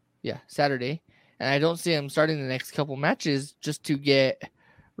 Yeah, Saturday. And I don't see him starting the next couple matches just to get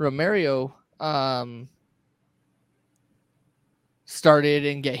Romero started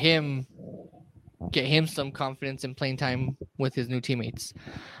and get him some confidence in playing time with his new teammates.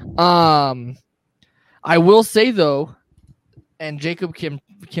 I will say though, and Jacob can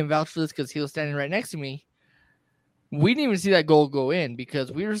vouch for this because he was standing right next to me. We didn't even see that goal go in because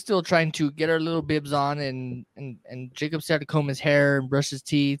we were still trying to get our little bibs on, and Jacob started to comb his hair and brush his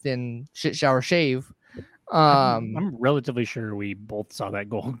teeth and shower, shave. I'm relatively sure we both saw that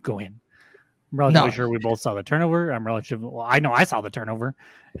goal go in. I'm relatively sure we both saw the turnover. I know I saw the turnover,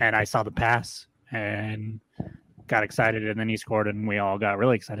 and I saw the pass, and got excited, and then he scored, and we all got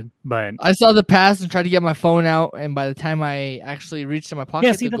really excited. But I saw the pass and tried to get my phone out, and by the time I actually reached in my pocket,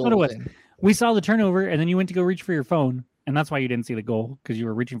 that's what it was. We saw the turnover, and then you went to go reach for your phone, and that's why you didn't see the goal, because you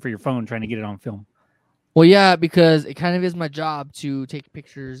were reaching for your phone trying to get it on film. Well, yeah, because it kind of is my job to take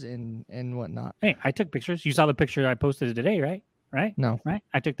pictures and whatnot. Hey, I took pictures. You saw the picture I posted today, right? Right? No. Right?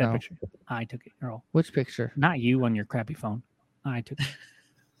 I took that picture. I took it, Earl. Which picture? Not you on your crappy phone. I took it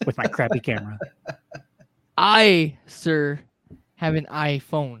with my crappy camera. I, sir, have an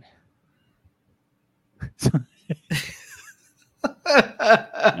iPhone.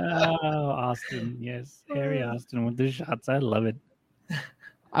 Oh, Austin. Yes. Harry Austin with the shots. I love it.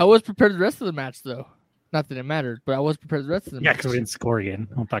 I was prepared the rest of the match, though. Not that it mattered, but I was prepared the rest of the match. Yeah, because we didn't score again.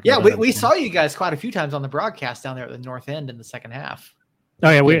 We saw you guys quite a few times on the broadcast down there at the north end in the second half. Oh,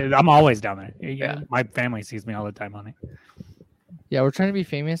 yeah. I'm always down there. Yeah. My family sees me all the time on it. Yeah, we're trying to be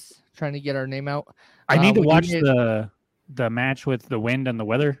famous, trying to get our name out. I need to watch the match with the wind and the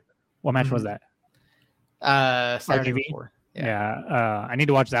weather. What match was that? Saturday RTV? before. Yeah. I need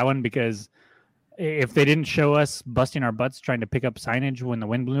to watch that one because if they didn't show us busting our butts trying to pick up signage when the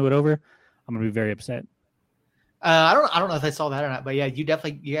wind blew it over, I'm gonna be very upset. I don't know if I saw that or not, but yeah, you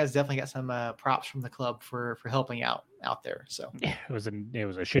guys definitely got some props from the club for helping out there. So yeah, it was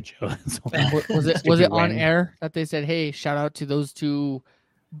a shit show. was it on air that they said, "Hey, shout out to those two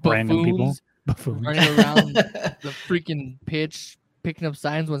random people running around the freaking pitch picking up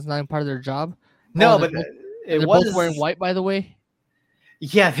signs when it's not even part of their job"? No, but they're both wearing white, by the way.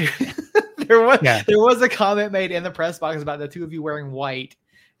 Yeah, there was a comment made in the press box about the two of you wearing white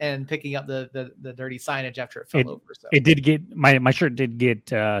and picking up the dirty signage after it fell over. So it did get my shirt did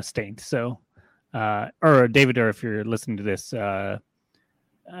get stained. So, or David, or if you're listening to this,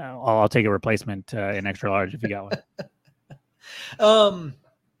 I'll take a replacement in extra large if you got one.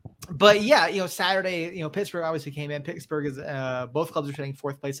 But yeah, Saturday, Pittsburgh obviously came in. Pittsburgh is both clubs are sitting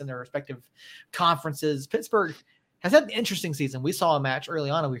fourth place in their respective conferences. Pittsburgh has had an interesting season. We saw a match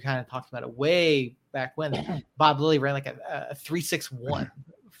early on, and we kind of talked about it way back when. Bob Lilly ran like a 3-6-1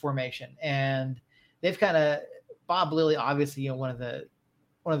 formation, and they've Bob Lilly, obviously, one of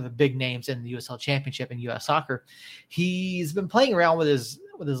the big names in the USL Championship and US Soccer. He's been playing around with his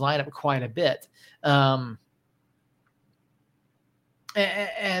lineup quite a bit.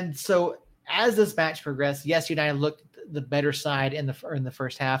 And so as this match progressed, yes, United looked the better side in the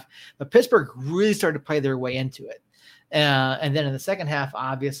first half, but Pittsburgh really started to play their way into it. And then in the second half,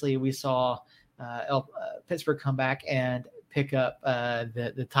 obviously, we saw Pittsburgh come back and pick up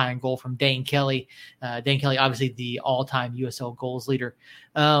the tying goal from Dane Kelly. Dane Kelly, obviously the all-time USL goals leader.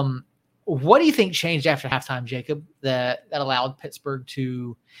 What do you think changed after halftime, Jacob, that allowed Pittsburgh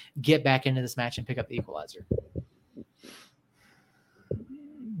to get back into this match and pick up the equalizer?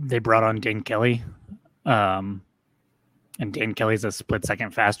 They brought on Dane Kelly, and Dane Kelly's a split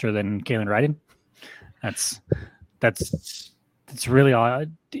second faster than Kalen Ryden. That's really all.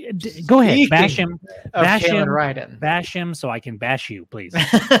 Go ahead, bash him, bash him, so I can bash you, please.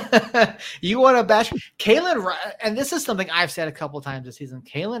 You want to bash Kalen, and this is something I've said a couple times this season.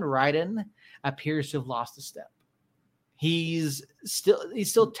 Kalen Ryden appears to have lost a step. He's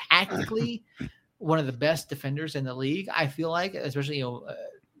still tactically one of the best defenders in the league. I feel like, especially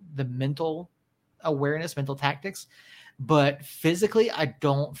the mental awareness, mental tactics, but physically, I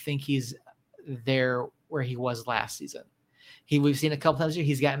don't think he's there where he was last season. We've seen a couple times here,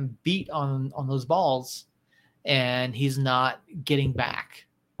 he's gotten beat on those balls, and he's not getting back.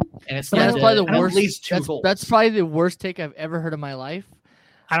 And it's that's probably the worst. At least two goals. That's probably the worst take I've ever heard in my life.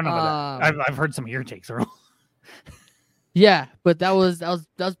 I don't know about that. I've heard some of your takes, Earl. Yeah, but that was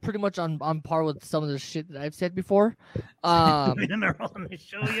pretty much on par with some of the shit that I've said before. So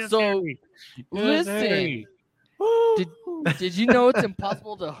listen, did you know it's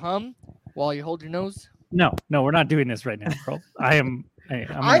impossible to hum while you hold your nose? No, we're not doing this right now, bro. I'm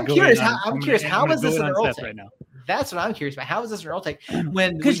curious. How is this an Earl take right now? That's what I'm curious about. How is this an Earl take?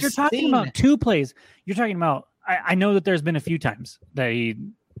 Because you're talking about two plays. You're talking about. I know that there's been a few times a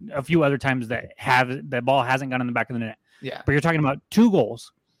few other times that the ball hasn't gone in the back of the net. Yeah. But you're talking about two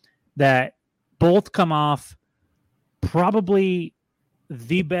goals that both come off probably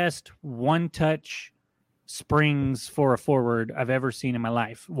the best one-touch springs for a forward I've ever seen in my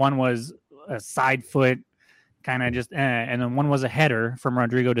life. One was a side foot kind of just, and then one was a header from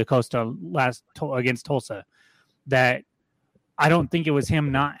Rodrigo da Costa against Tulsa. That I don't think it was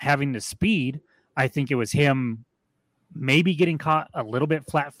him not having the speed. I think it was him maybe getting caught a little bit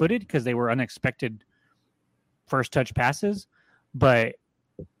flat-footed because they were unexpected first touch passes. But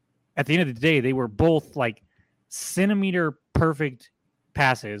at the end of the day, they were both like centimeter perfect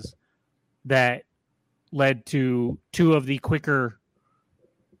passes that led to two of the quicker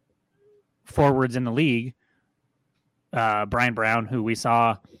forwards in the league. Brian Brown, who we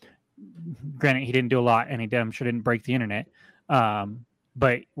saw, granted he didn't do a lot and he sure didn't break the internet.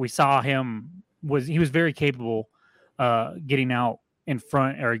 But we saw him he was very capable getting out in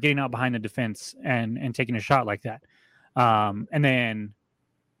front or getting out behind the defense and taking a shot like that. And then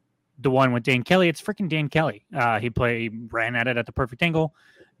the one with Dan Kelly, it's freaking Dan Kelly. He ran at it at the perfect angle,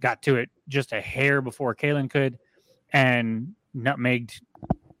 got to it just a hair before Kalen could, and nutmegged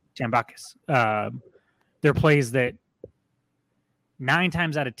Tambakis. They're plays that 9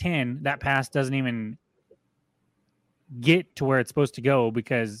 times out of 10, that pass doesn't even get to where it's supposed to go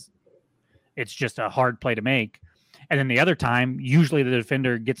because it's just a hard play to make. And then the other time, usually the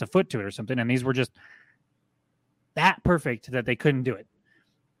defender gets a foot to it or something. And these were just that perfect that they couldn't do it.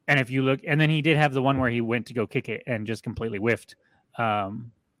 And if you look, and then he did have the one where he went to go kick it and just completely whiffed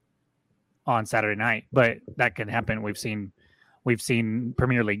on Saturday night. But that can happen. We've seen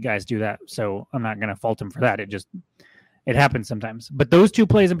Premier League guys do that. So I'm not going to fault him for that. It happens sometimes. But those two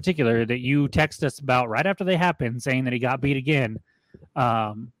plays in particular that you text us about right after they happened, saying that he got beat again,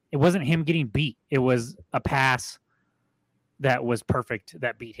 it wasn't him getting beat. It was a pass that was perfect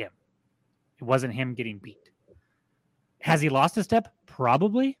that beat him. It wasn't him getting beat. Has he lost a step?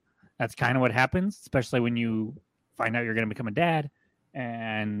 Probably. That's kind of what happens, especially when you find out you're going to become a dad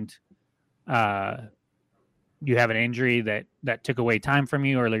and you have an injury that took away time from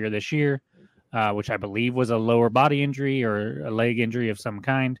you earlier this year, which I believe was a lower body injury or a leg injury of some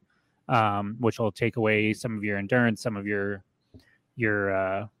kind, which will take away some of your endurance, some of your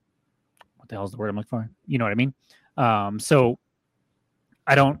what the hell is the word I'm looking for? You know what I mean? So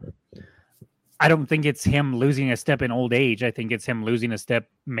I don't think it's him losing a step in old age. I think it's him losing a step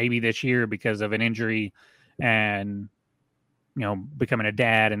maybe this year because of an injury and, becoming a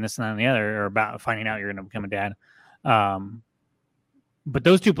dad and this and that and the other, or about finding out you're going to become a dad. But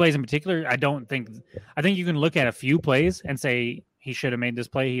those two plays in particular, I think you can look at a few plays and say he should have made this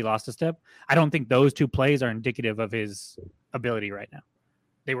play. He lost a step. I don't think those two plays are indicative of his ability right now.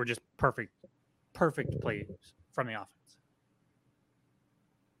 They were just perfect plays from the offense.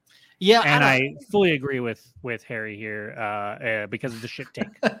 Yeah, and I fully agree with Harry here because of the shit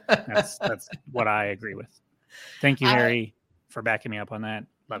take. That's what I agree with. Thank you, Harry, for backing me up on that.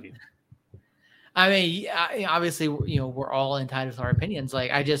 Love you. I mean, obviously, we're all entitled to our opinions.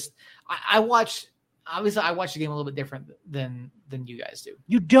 Like, I watch the game a little bit different than you guys do.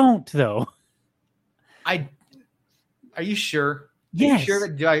 You don't, though. Are you sure? Yes. Are you sure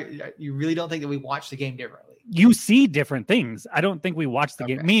that you really don't think that we watch the game differently? You see different things. I don't think we watch the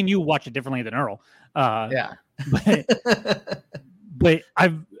game. Me and you watch it differently than Earl. Yeah. But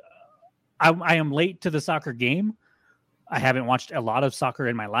I am late to the soccer game. I haven't watched a lot of soccer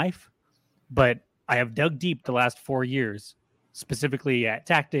in my life, but I have dug deep the last 4 years, specifically at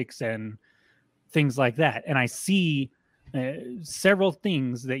tactics and things like that. And I see several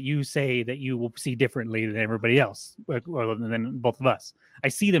things that you say that you will see differently than everybody else, or than both of us. I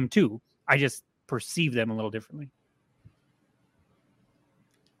see them too. I just perceive them a little differently.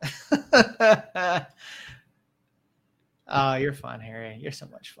 Oh, you're fun, Harry. You're so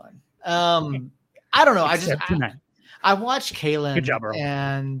much fun. I don't know. I watched Kalen. Good job, Earl.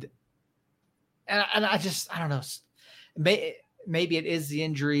 And I don't know. Maybe it is the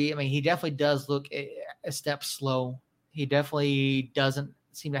injury. I mean, he definitely does look a step slow. He definitely doesn't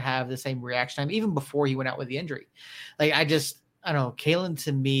seem to have the same reaction time, even before he went out with the injury. Like, I don't know. Kalen,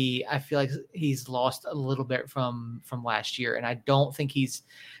 to me, I feel like he's lost a little bit from last year, and I don't think he's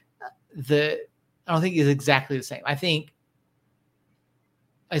exactly the same. I think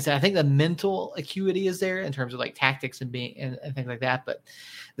the mental acuity is there in terms of like tactics and being and things like that, but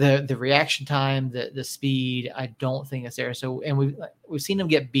the reaction time, the speed, I don't think it's there. So, and we've seen him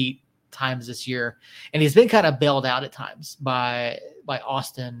get beat times this year, and he's been kind of bailed out at times by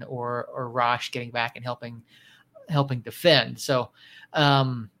Austin or Rosh getting back and helping defend. So I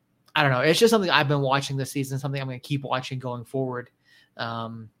don't know. It's just something I've been watching this season, something I'm going to keep watching going forward.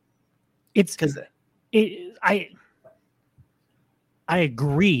 It's because I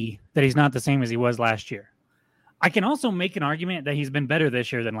agree that he's not the same as he was last year. I can also make an argument that he's been better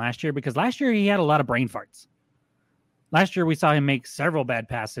this year than last year, because last year he had a lot of brain farts. Last year we saw him make several bad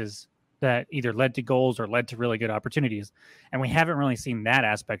passes that either led to goals or led to really good opportunities. And we haven't really seen that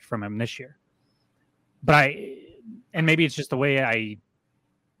aspect from him this year. But and maybe it's just the way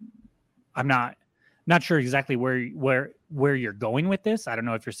I'm not sure exactly where you're going with this. I don't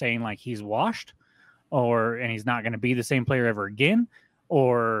know if you're saying like he's washed and he's not going to be the same player ever again,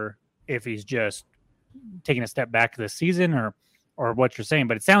 or if he's just taking a step back this season, or what you're saying.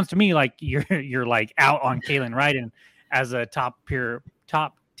 But it sounds to me like you're like out on Kalen Ryden as a top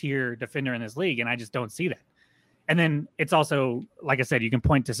tier defender in this league, and I just don't see that. And then it's also, like I said, you can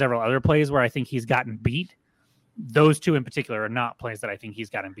point to several other plays where I think he's gotten beat. Those two in particular are not plays that I think he's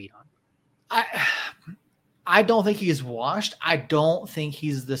gotten beat on. I don't think he's washed. I don't think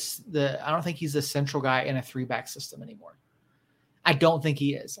he's I don't think he's the central guy in a 3-back system anymore. I don't think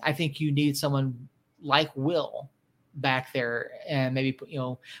he is. I think you need someone like Will back there, and maybe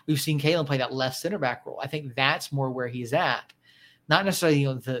we've seen Kalen play that left center back role. I think that's more where he's at. Not necessarily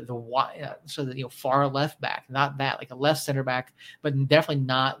the far left back, not that, like a left center back, but definitely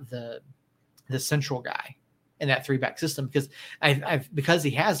not the central guy in that 3-back system, because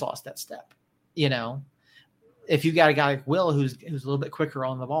he has lost that step. If you got a guy like Will who's a little bit quicker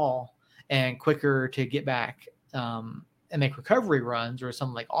on the ball and quicker to get back and make recovery runs, or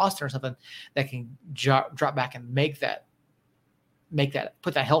someone like Austin or something that can drop back and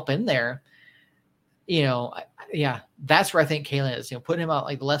put that help in there, that's where I think Kalen is. Putting him out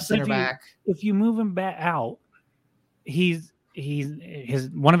like the left center back. If you move him back out, he's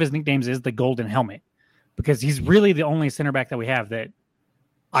one of his nicknames is the Golden Helmet, because he's really the only center back that we have that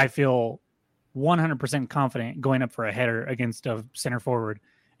I feel 100% confident going up for a header against a center forward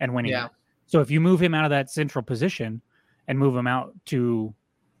and winning. Yeah. So if you move him out of that central position and move him out to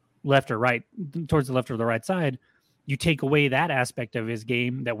left or right, towards the left or the right side, you take away that aspect of his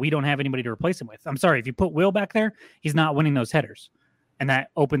game that we don't have anybody to replace him with. I'm sorry, if you put Will back there, he's not winning those headers. And that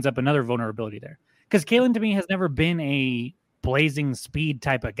opens up another vulnerability there. Because Kalen, to me, has never been a blazing speed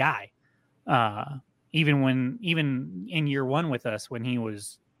type of guy. Even in year one with us, when he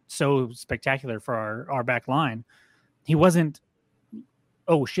was so spectacular for our back line, he wasn't,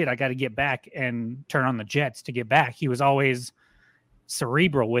 oh shit, I got to get back and turn on the jets to get back. He was always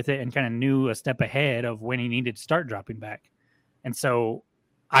cerebral with it and kind of knew a step ahead of when he needed to start dropping back. And so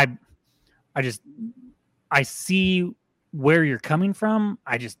I see where you're coming from.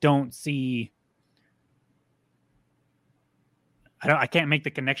 I just don't see, I can't make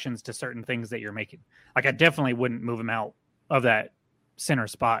the connections to certain things that you're making. Like, I definitely wouldn't move him out of that center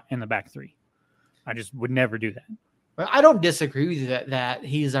spot in the back three. I just would never do that. Well, I don't disagree with you that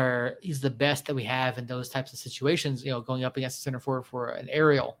he's the best that we have in those types of situations, going up against the center forward for an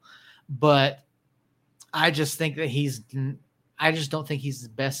aerial. But I just think that I just don't think he's the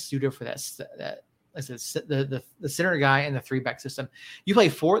best suitor for that. Like I said, the center guy in the 3-back system. You play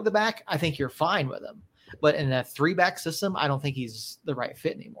 4 at the back, I think you're fine with him. But in that 3-back system, I don't think he's the right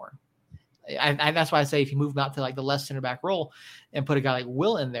fit anymore. That's why I say if you move him out to like the left center back role and put a guy like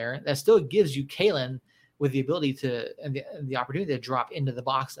Will in there, that still gives you Kalen with the ability and the opportunity to drop into the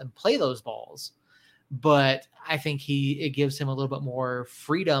box and play those balls. But I think it gives him a little bit more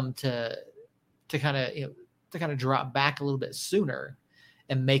freedom to kind of drop back a little bit sooner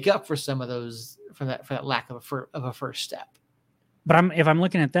and make up for some of those for that lack of a first step. But if I'm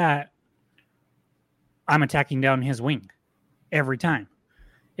looking at that, I'm attacking down his wing every time.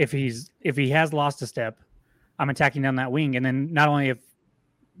 If he has lost a step, I'm attacking down that wing. And then not only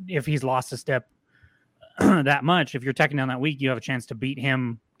if he's lost a step that much, if you're attacking down that wing, you have a chance to beat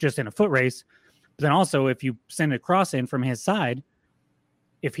him just in a foot race. But then also, if you send a cross in from his side,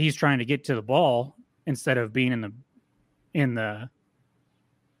 if he's trying to get to the ball instead of being in the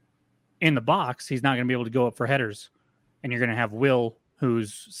box, he's not going to be able to go up for headers. And you're going to have Will,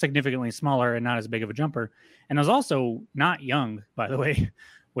 who's significantly smaller and not as big of a jumper. And is also not young, by the way,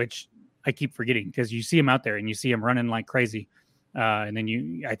 which I keep forgetting, because you see him out there and you see him running like crazy. And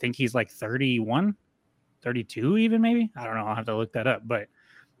then I think he's like 31, 32 even, maybe. I don't know. I'll have to look that up. But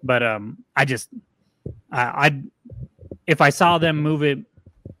if I saw them move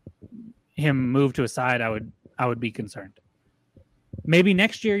to a side, I would be concerned. Maybe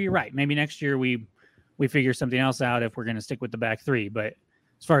next year, you're right. Maybe next year we figure something else out if we're going to stick with the back three. But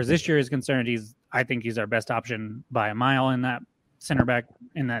as far as this year is concerned, I think he's our best option by a mile in that center back,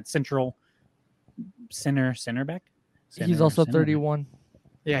 in that central center back. He's also 31.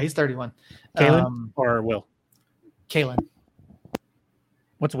 Yeah, he's 31. Kalen or Will? Kalen.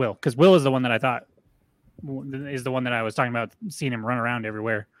 What's Will? Because Will is the one that I thought is the one that I was talking about, seeing him run around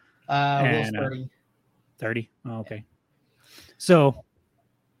everywhere. Will's 30. 30? Oh, okay. So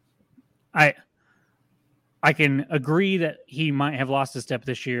I can agree that he might have lost a step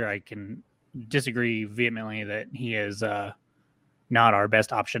this year. I can disagree vehemently that he is not our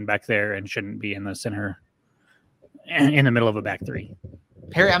best option back there and shouldn't be in the center in the middle of a back three.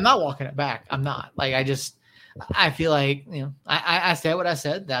 Harry, I'm not walking it back. I'm not. Like, I feel like, I said what I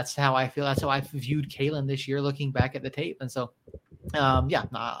said. That's how I feel. That's how I viewed Kalen this year, looking back at the tape. And so,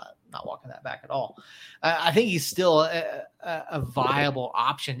 not walking that back at all. I think he's still a viable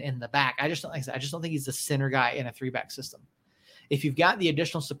option in the back. I just don't think he's the center guy in a 3-back system. If you've got the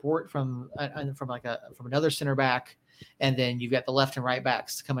additional support from another center back, and then you've got the left and right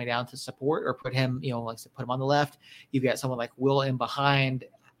backs coming down to support or put him, put him on the left. You've got someone like Will in behind.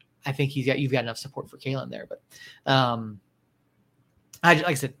 I think you've got enough support for Kalen there. But like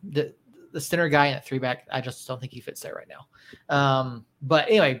I said, the center guy in a 3-back, I just don't think he fits there right now. But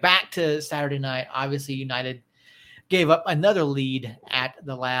anyway, back to Saturday night. Obviously, United gave up another lead at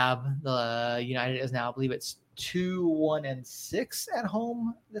the Lab. The United is now, I believe it's 2-1-6 at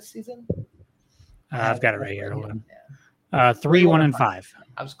home this season. I've got it right here. Hold on. 3-1-5.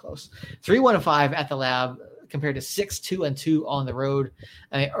 I was close. 3-1-5 at the Lab compared to 6-2-2 on the road.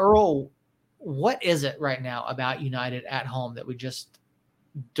 I mean, Earl, what is it right now about United at home that we just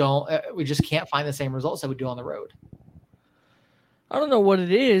can't find the same results that we do on the road? I don't know what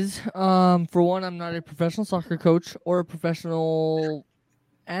it is. For one, I'm not a professional soccer coach or a professional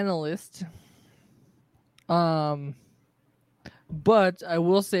analyst. But I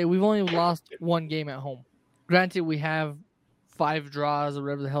will say we've only lost one game at home. Granted, we have 5 draws or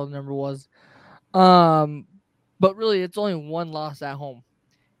whatever the hell the number was. But really, it's only one loss at home.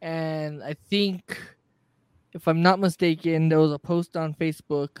 And I think, if I'm not mistaken, there was a post on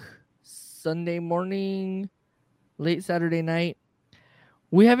Facebook Sunday morning, late Saturday night.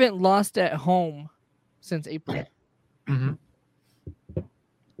 We haven't lost at home since April. Mm-hmm.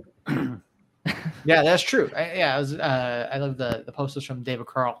 Yeah, that's true. I love the post was from David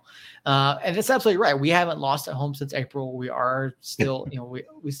Carl, and it's absolutely right. We haven't lost at home since April. We are still,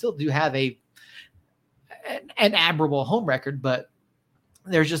 we still do have an admirable home record, but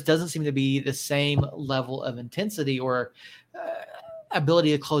there just doesn't seem to be the same level of intensity or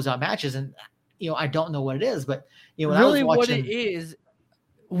ability to close out matches. And I don't know what it is, but when really, I was watching, what it is,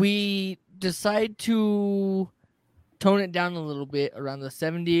 we decide to tone it down a little bit around the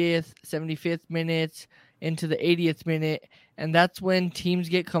 70th, 75th minute into the 80th minute. And that's when teams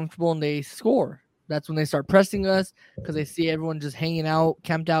get comfortable and they score. That's when they start pressing us because they see everyone just hanging out,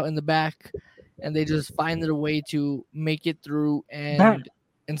 camped out in the back, and they just find their way to make it through and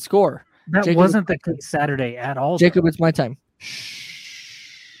score. That Jacob, wasn't the case Saturday at all. Jacob, it's my time.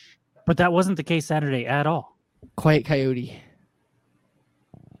 But that wasn't the case Saturday at all. Quiet coyote.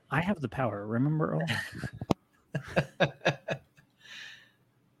 I have the power, remember?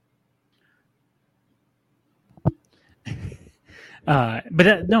 I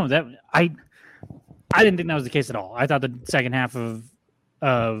didn't think that was the case at all. I thought the second half of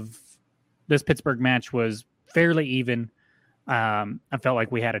this Pittsburgh match was fairly even. I felt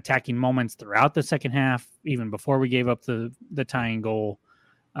like we had attacking moments throughout the second half, even before we gave up the tying goal.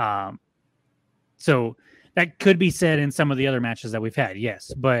 So that could be said in some of the other matches that we've had,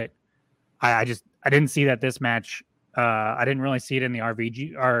 yes. But I didn't see that this match. I didn't really see it in the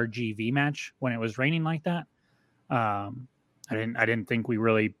RGV match when it was raining like that. I didn't think we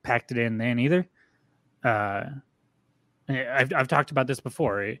really packed it in then either. I've talked about this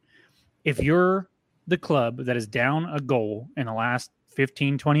before. If you're the club that is down a goal in the last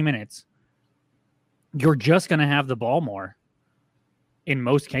 15, 20 minutes, you're just going to have the ball more in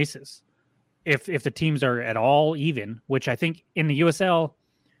most cases. If the teams are at all even, which I think in the USL,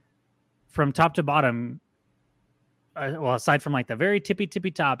 from top to bottom, aside from like the very tippy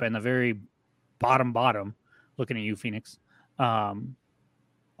top and the very bottom, looking at you, Phoenix, all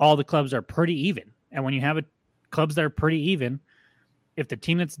the clubs are pretty even. And when you have clubs that are pretty even, if the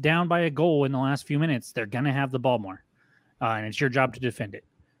team that's down by a goal in the last few minutes, they're going to have the ball more. And it's your job to defend it.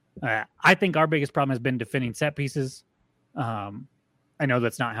 I think our biggest problem has been defending set pieces. I know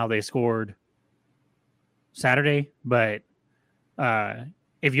that's not how they scored Saturday, but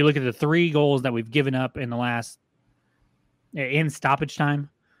if you look at the 3 goals that we've given up in in stoppage time,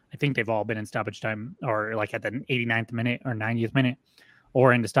 I think they've all been in stoppage time or like at the 89th minute or 90th minute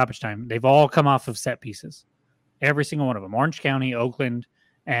or into stoppage time. They've all come off of set pieces. Every single one of them. Orange County, Oakland,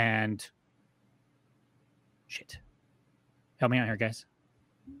 and shit. Help me out here, guys.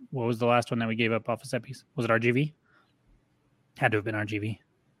 What was the last one that we gave up off a set piece? Was it RGV? Had to have been RGV.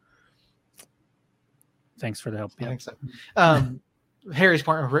 Thanks for the help. Yeah. I think so. Harry's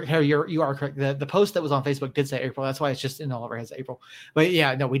point, Harry, you are correct. The post that was on Facebook did say April. That's why it's just in all of our heads April. But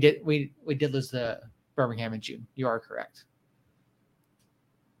yeah, no, we did lose the Birmingham in June. You are correct.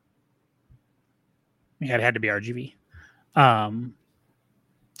 Yeah, it had to be RGV.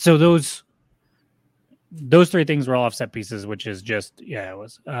 So those three things were all off set pieces, which is just, it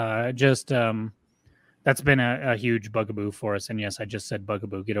was that's been a huge bugaboo for us. And yes, I just said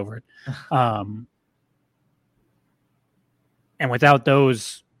bugaboo, get over it. And without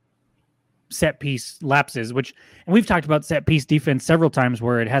those set piece lapses, and we've talked about set piece defense several times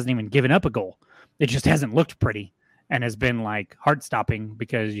where it hasn't even given up a goal. It just hasn't looked pretty and has been like heart stopping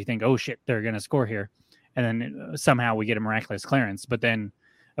because you think, oh shit, they're going to score here. And then somehow we get a miraculous clearance. But then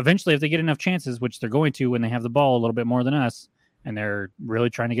eventually, if they get enough chances, which they're going to when they have the ball a little bit more than us, and they're really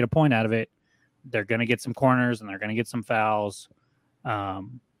trying to get a point out of it, they're going to get some corners and they're going to get some fouls.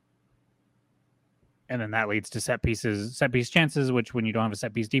 And then that leads to set piece chances, which when you don't have a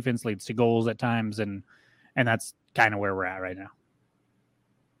set piece defense leads to goals at times. And that's kind of where we're at right now.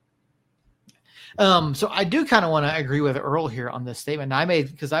 So I do kind of want to agree with Earl here on this statement. I made,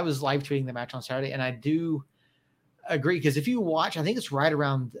 because I was live tweeting the match on Saturday, and I do agree, because if you watch, I think it's right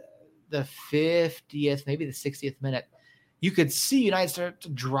around the 50th, maybe the 60th minute, you could see United start to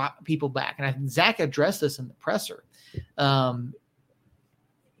drop people back. And I think Zach addressed this in the presser.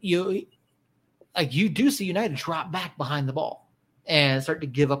 You do see United drop back behind the ball and start to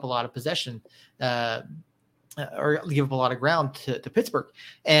give up a lot of possession, or give up a lot of ground to Pittsburgh.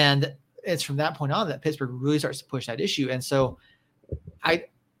 And it's from that point on that Pittsburgh really starts to push that issue. And so I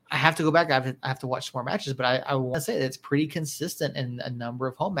have to go back. I have to watch some more matches, but I want to say that it's pretty consistent in a number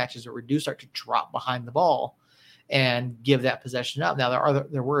of home matches where we do start to drop behind the ball and give that possession up. Now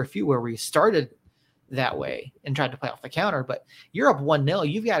there were a few where we started that way and tried to play off the counter, but you're up 1-0.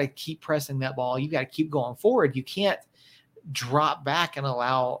 You've got to keep pressing that ball. You've got to keep going forward. You can't drop back and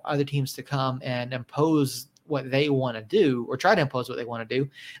allow other teams to come and impose what they want to do, or try to impose what they want to do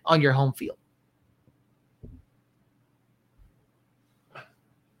on your home field.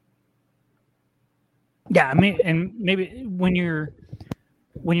 Yeah, I mean, and maybe when you're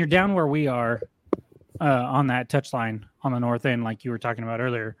down where we are on that touchline on the north end, like you were talking about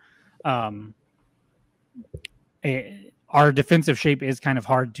earlier, our defensive shape is kind of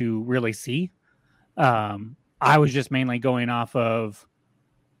hard to really see. I was just mainly going off of,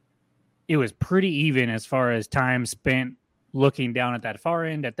 it was pretty even as far as time spent looking down at that far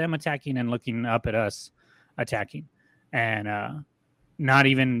end at them attacking and looking up at us attacking. And not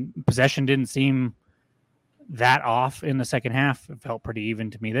even possession didn't seem that off in the second half. It felt pretty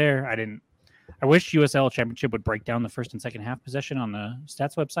even to me there. I wish USL Championship would break down the first and second half possession on the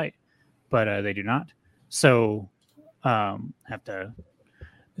stats website, but they do not. So have to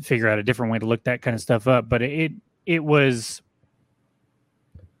figure out a different way to look that kind of stuff up. But it was,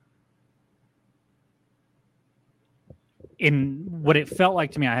 in what it felt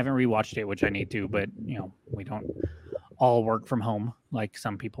like to me, I haven't rewatched it, which I need to, but we don't all work from home like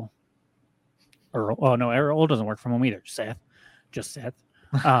some people. Earl doesn't work from home either. Seth.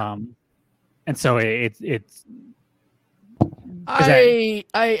 And so it's.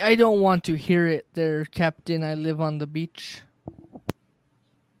 I don't want to hear it there, Captain. I live on the beach.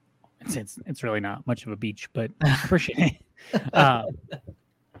 It's really not much of a beach, but appreciate it.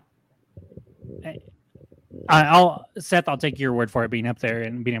 Seth, I'll take your word for it being up there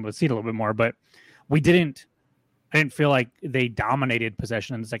and being able to see it a little bit more, but I didn't feel like they dominated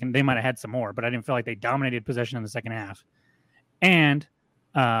possession in the second. They might have had some more, but I didn't feel like they dominated possession in the second half. And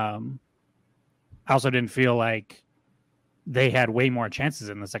I also didn't feel like they had way more chances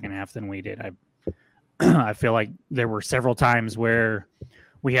in the second half than we did. I feel like there were several times where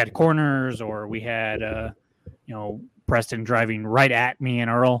we had corners, or we had Preston driving right at me and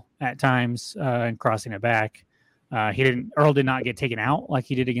Earl at times and crossing it back. Earl did not get taken out like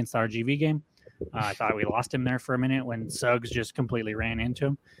he did against the RGV game. I thought we lost him there for a minute when Suggs just completely ran into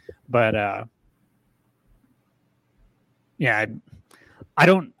him. But I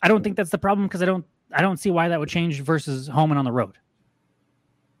don't think that's the problem, because I don't see why that would change versus home and on the road.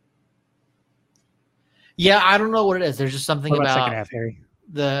 Yeah, I don't know what it is. There's just something about second half, Harry.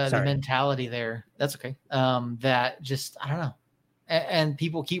 The mentality there. That's okay. That just, I don't know. And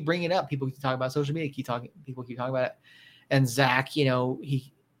people keep bringing it up. People keep talking about social media. People keep talking about it. And Zach,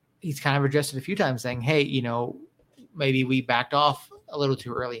 he's kind of addressed it a few times, saying, hey, maybe we backed off a little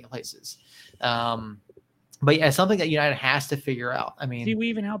too early in places. But yeah, it's something that United has to figure out. I mean, we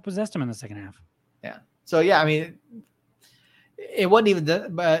even outpossessed them in the second half. Yeah. So yeah, I mean, it wasn't even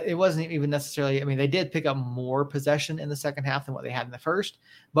necessarily. I mean, they did pick up more possession in the second half than what they had in the first.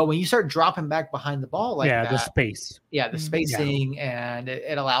 But when you start dropping back behind the ball like that, the space, the spacing, and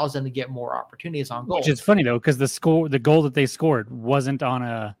it allows them to get more opportunities on goal. Which is funny though, because the goal that they scored wasn't on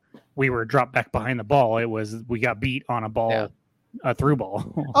a we were dropped back behind the ball. It was we got beat on a ball, a through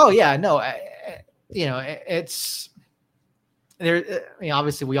ball. Oh yeah, no, it's there.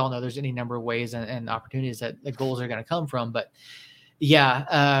 Obviously, we all know there's any number of ways and opportunities that the goals are going to come from, but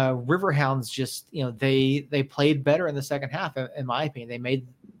yeah, Riverhounds just they played better in the second half, in my opinion. They made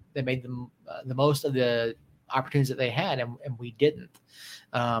the most of the opportunities that they had, and we didn't.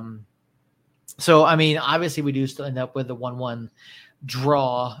 So I mean, obviously, we do still end up with the 1-1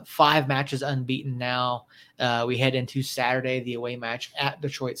 draw. 5 matches unbeaten now. We head into Saturday, the away match at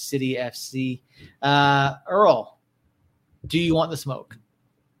Detroit City FC. Earl, do you want the smoke?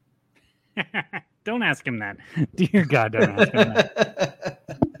 Don't ask him that. Dear God, don't ask him that.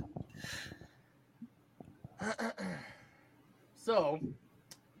 So,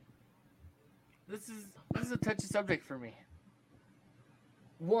 this is a touchy subject for me.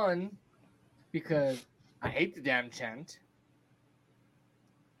 One, because I hate the damn chant.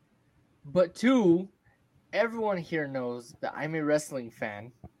 But 2, everyone here knows that I'm a wrestling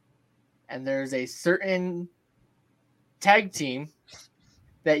fan, and there's a certain tag team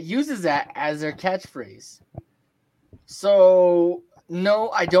that uses that as their catchphrase. So, no,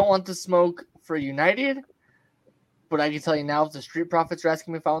 I don't want the smoke for United, but I can tell you now, if the Street Profits are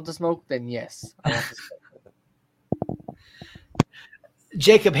asking me if I want the smoke, then yes, I want the smoke.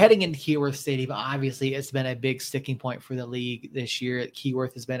 Jacob, heading into Keyworth Stadium, obviously it's been a big sticking point for the league this year.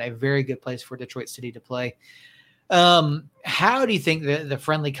 Keyworth has been a very good place for Detroit City to play. How do you think the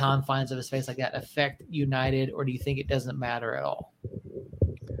friendly confines of a space like that affect United, or do you think it doesn't matter at all?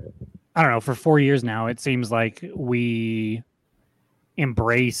 I don't know. For 4 years now, it seems like we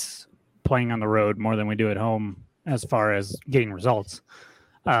embrace playing on the road more than we do at home as far as getting results.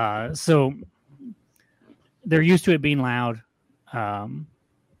 So they're used to it being loud.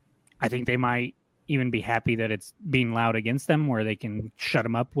 I think they might even be happy that it's being loud against them, where they can shut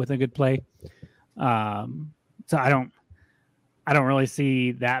them up with a good play. So I don't really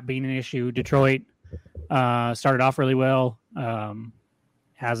see that being an issue. Detroit started off really well.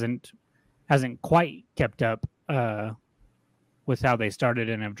 Hasn't quite kept up with how they started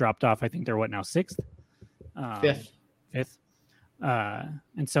and have dropped off. I think they're now 6th, fifth.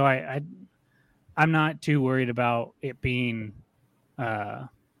 And so I'm not too worried about it being.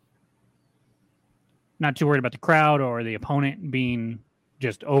 Not too worried about the crowd or the opponent being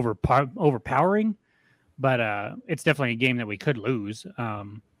just overpowering, but it's definitely a game that we could lose.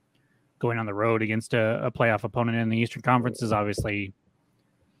 Going on the road against a playoff opponent in the Eastern Conference is obviously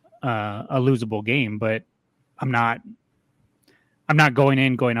a losable game, but I'm not going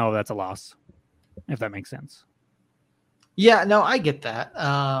in going, oh, that's a loss, if that makes sense. Yeah, no, I get that.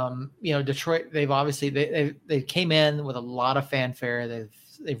 Detroit, they've obviously they came in with a lot of fanfare.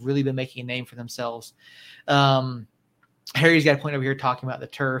 They've really been making a name for themselves. Harry's got a point over here talking about the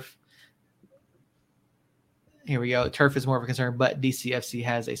turf. Here we go. Turf is more of a concern, but DCFC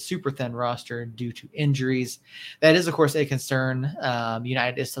has a super thin roster due to injuries. That is, of course, a concern.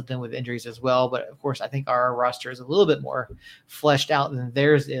 United is still dealing with injuries as well, but of course, I think our roster is a little bit more fleshed out than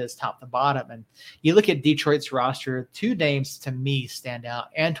theirs is top to bottom. And you look at Detroit's roster, 2 names to me stand out: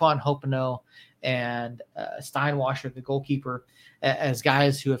 Antoine Hopino and Steinwasser, the goalkeeper, as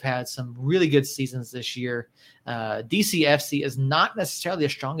guys who have had some really good seasons this year. DCFC is not necessarily the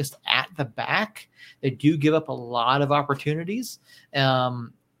strongest at the back. They do give up a lot of opportunities.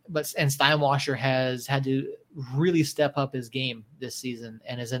 And Steinwasser has had to really step up his game this season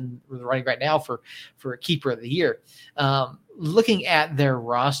and is in the running right now for a keeper of the year. Looking at their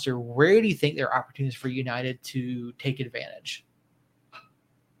roster, where do you think there are opportunities for United to take advantage?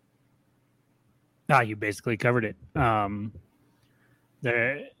 You basically covered it. Their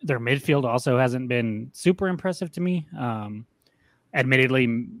midfield also hasn't been super impressive to me.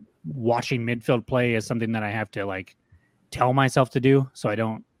 Admittedly, watching midfield play is something that I have to tell myself to do, so I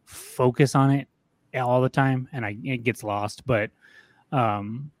don't focus on it all the time, and it gets lost. But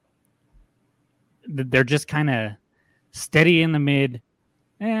they're just kind of steady in the mid,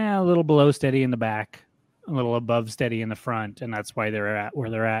 a little below steady in the back, a little above steady in the front, and that's why they're at where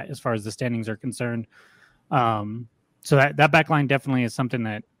they're at as far as the standings are concerned. So that back line definitely is something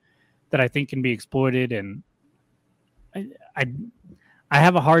that I think can be exploited, and I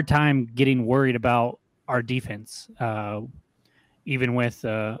have a hard time getting worried about our defense, even with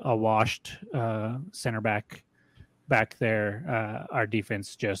a washed center back there. Our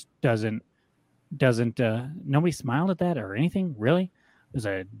defense just doesn't. Nobody smiled at that or anything, really. There's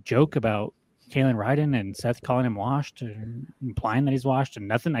a joke about Kalen Ryden and Seth calling him washed, or implying that he's washed, and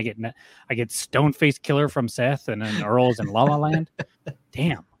nothing. I get stone face killer from Seth, and then Earl's in La La Land.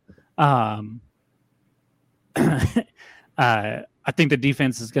 Damn. I think the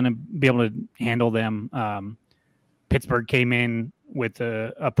defense is going to be able to handle them. Pittsburgh came in with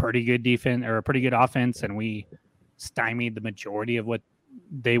a pretty good defense or a pretty good offense, and we stymied the majority of what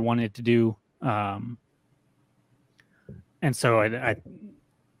they wanted to do. And so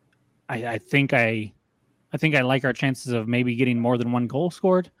I think I like our chances of maybe getting more than one goal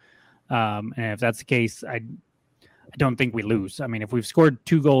scored. And if that's the case, I don't think we lose. I mean, if we've scored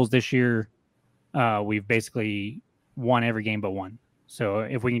 2 goals this year, we've basically won every game but one. So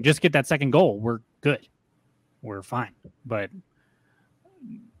if we can just get that second goal, we're good. We're fine.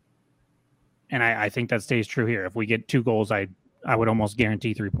 And I think that stays true here. If we get 2 goals, I would almost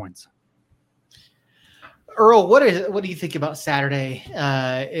guarantee 3 points. Earl, what do you think about Saturday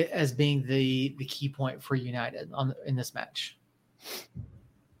as being the key point for United in this match?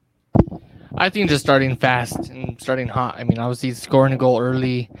 I think just starting fast and starting hot. I mean, obviously scoring a goal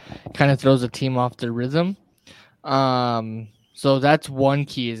early kind of throws the team off their rhythm. So that's one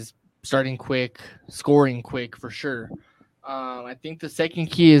key, is starting quick, scoring quick for sure. I think the second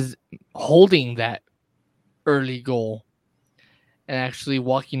key is holding that early goal and actually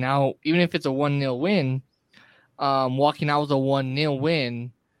walking out, even if it's a 1-0 win, walking out with a 1-0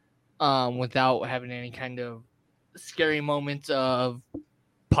 win without having any kind of scary moments of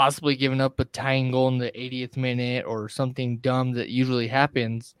possibly giving up a tying goal in the 80th minute or something dumb that usually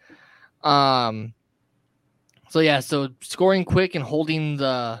happens. So scoring quick and holding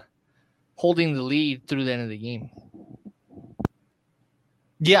the lead through the end of the game.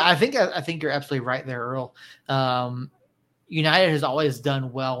 Yeah, I think you're absolutely right there, Earl. United has always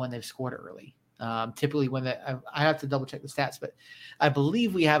done well when they've scored early. Typically, I have to double check the stats, but I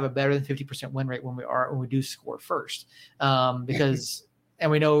believe we have a better than 50% win rate when we do score first, because and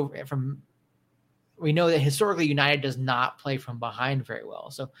we know that historically United does not play from behind very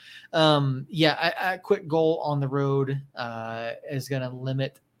well. So, a quick goal on the road is going to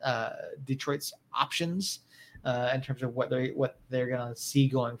limit Detroit's options in terms of what they're going to see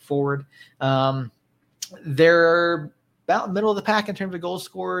going forward. They're about middle of the pack in terms of goals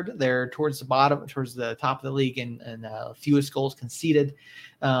scored. They're towards the top of the league and fewest goals conceded.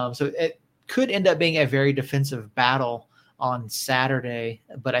 So it could end up being a very defensive battle on Saturday.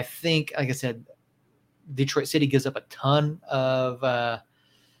 But I think, like I said, Detroit City gives up a ton of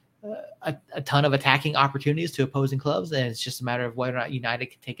attacking opportunities to opposing clubs, and it's just a matter of whether or not United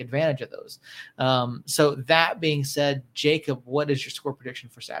can take advantage of those. So that being said, Jacob, what is your score prediction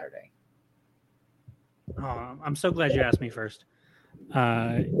for Saturday? I'm so glad you asked me first.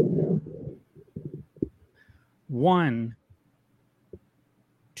 1,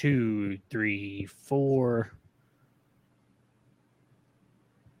 2, 3, 4,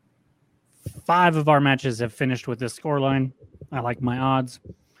 5 of our matches have finished with this scoreline. I like my odds.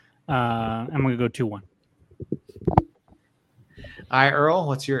 I'm going to go 2-1. All right, Earl,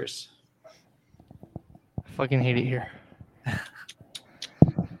 what's yours? I fucking hate it here.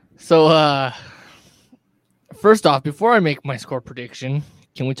 So, first off, before I make my score prediction,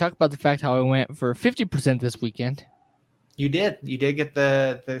 can we talk about the fact how I went for 50% this weekend? You did. You did get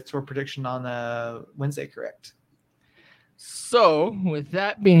the score prediction on Wednesday correct. So, with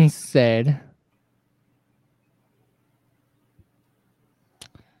that being said,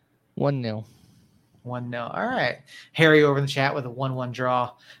 1-0. 1-0. All right. Harry over in the chat with a 1-1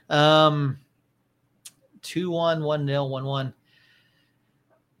 draw. 2-1, 1-0, 1-1.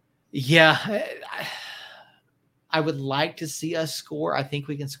 Yeah. I would like to see us score. I think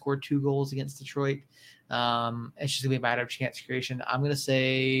we can score 2 goals against Detroit. It's just going to be a matter of chance creation. I'm going to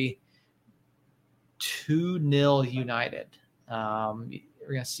say 2-0 United.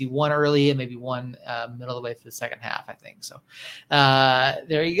 We're going to see one early and maybe one middle of the way through the second half, I think. So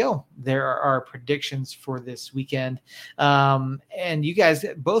there you go. There are our predictions for this weekend. And you guys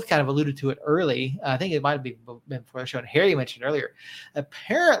both kind of alluded to it early. I think it might have been before the show. And Harry mentioned earlier,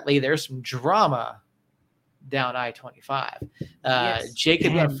 apparently there's some drama down I-25. Yes.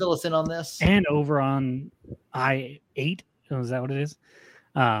 Jacob, you want to fill us in on this? And over on I-8, is that what it is?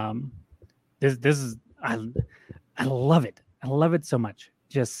 This is I love it. I love it so much.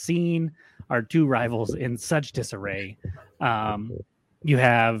 Just seeing our 2 rivals in such disarray. You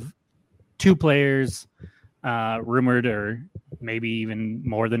have 2 players rumored, or maybe even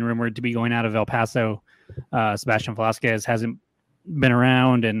more than rumored, to be going out of El Paso. Sebastian Velasquez hasn't been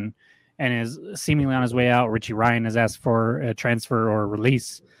around and is seemingly on his way out. Richie Ryan has asked for a transfer or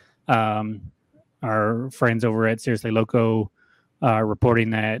release. Our friends over at Seriously Loco are reporting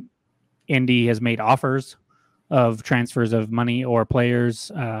that Indy has made offers of transfers of money or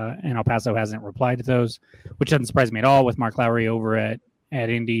players, and El Paso hasn't replied to those, which doesn't surprise me at all with Mark Lowry over at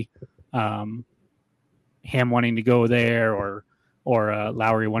Indy. Him wanting to go there, or or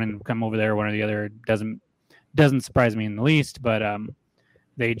Lowry wanting to come over there, one or the other doesn't surprise me in the least. But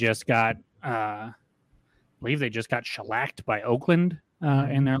they just got, I believe they just got shellacked by Oakland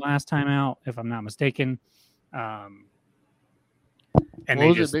in their last time out, if I'm not mistaken. And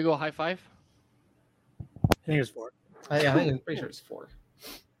what was it? Big old high five? I think it was 4. I think I'm pretty sure it's 4.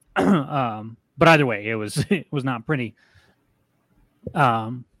 But either way, it was not pretty.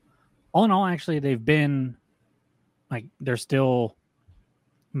 All in all, actually, they've been like they're still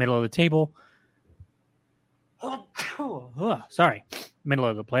middle of the table. Sorry, middle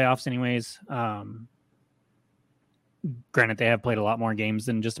of the playoffs, anyways. Granted, they have played a lot more games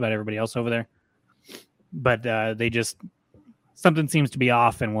than just about everybody else over there, but they just something seems to be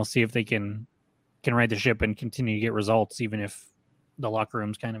off, and we'll see if they can right the ship and continue to get results, even if the locker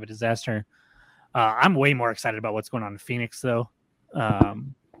room's kind of a disaster. I'm way more excited about what's going on in Phoenix, though.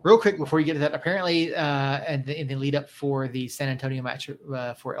 Real quick before you get to that, apparently, in the lead up for the San Antonio match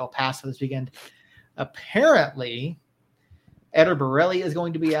for El Paso this weekend, apparently, Eder Borelli is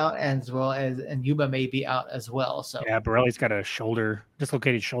going to be out, and Yuma may be out as well. So yeah, Borelli's got a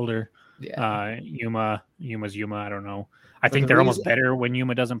dislocated shoulder. Yeah, Yuma's Yuma. I don't know. I think they're almost better when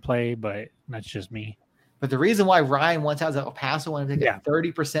Yuma doesn't play, but that's just me. But the reason why Ryan wants out is El Paso wanted to take a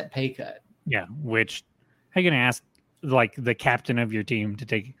 30% pay cut. Yeah, which how you gonna ask like the captain of your team to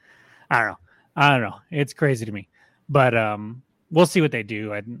take? I don't know. It's crazy to me, but we'll see what they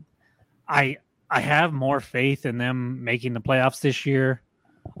do. I have more faith in them making the playoffs this year.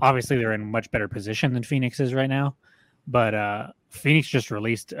 Obviously, they're in a much better position than Phoenix is right now, but Phoenix just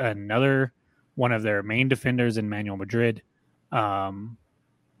released another one of their main defenders in Manuel Madrid. Arturo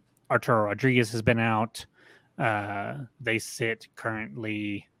Rodriguez has been out. They sit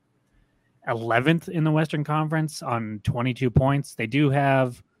currently 11th in the Western Conference on 22 points. They do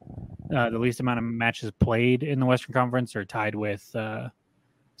have the least amount of matches played in the Western Conference, or tied with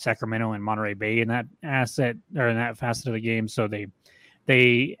Sacramento and Monterey Bay in that facet of the game. So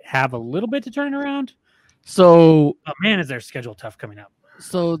they have a little bit to turn around. So, man, is their schedule tough coming up.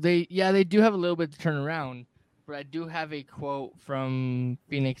 So they do have a little bit to turn around, but I do have a quote from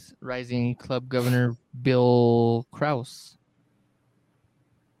Phoenix Rising Club Governor Bill Krause.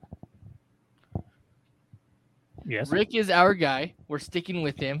 Yes. Rick is our guy. We're sticking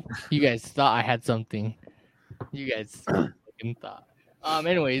with him. You guys thought I had something. You guys fucking thought.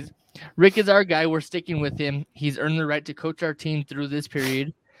 Anyways, Rick is our guy. We're sticking with him. He's earned the right to coach our team through this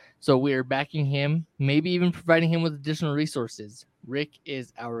period. So we are backing him, maybe even providing him with additional resources. Rick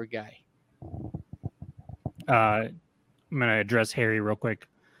is our guy. I'm going to address Harry real quick.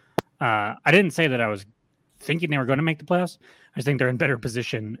 I didn't say that I was thinking they were going to make the playoffs. I just think they're in better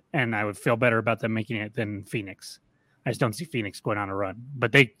position, and I would feel better about them making it than Phoenix. I just don't see Phoenix going on a run.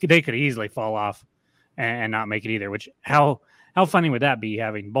 But they could easily fall off and not make it either, which how funny would that be,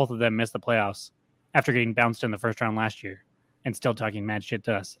 having both of them miss the playoffs after getting bounced in the first round last year and still talking mad shit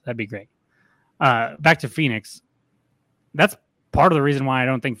to us? That'd be great. Back to Phoenix. That's part of the reason why I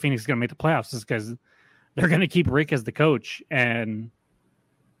don't think Phoenix is going to make the playoffs, is because they're going to keep Rick as the coach. And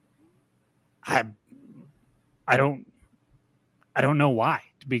I don't know why,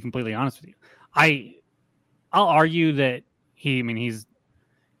 to be completely honest with you. I'll argue that he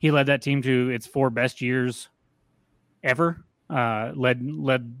led that team to its 4 best years ever. Led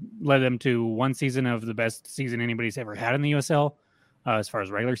them to one season of the best season anybody's ever had in the USL, as far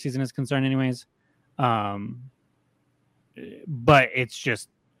as regular season is concerned, anyways. But it's just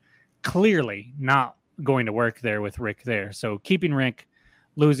clearly not going to work there with Rick there. So keeping Rick,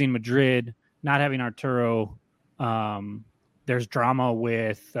 losing Madrid, not having Arturo. There's drama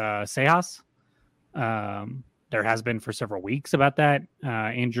with Sejas. There has been for several weeks about that,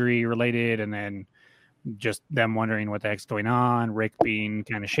 injury related, and then just them wondering what the heck's going on. Rick being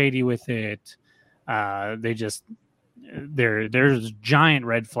kind of shady with it. There's giant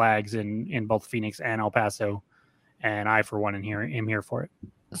red flags in both Phoenix and El Paso, and I, for one, am here for it.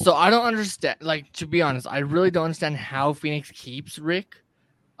 So I don't understand. Like, to be honest, I really don't understand how Phoenix keeps Rick.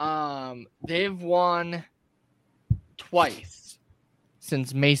 They've won twice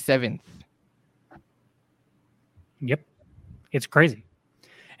since May 7th. Yep. It's crazy.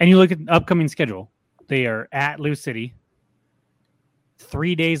 And you look at the upcoming schedule. They are at Lou City.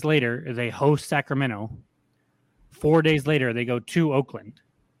 3 days later, they host Sacramento. 4 days later, they go to Oakland.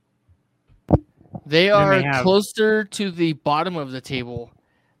 They are closer to the bottom of the table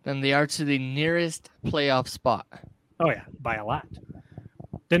than they are to the nearest playoff spot. Oh, yeah, by a lot.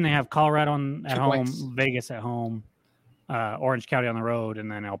 Then they have Colorado at home, Vegas at home, Orange County on the road,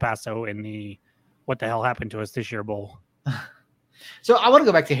 and then El Paso in the what the hell happened to us this year bowl. So I want to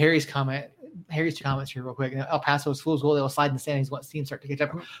go back to Harry's comment. Harry's two comments here real quick. El Paso's fool's goal. They'll slide in the standings once teams start to catch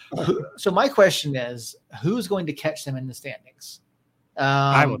up. So my question is, who's going to catch them in the standings?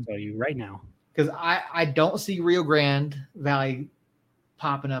 I will tell you right now. Because I don't see Rio Grande Valley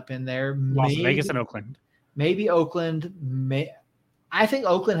popping up in there. Las Vegas and Oakland. Maybe Oakland. I think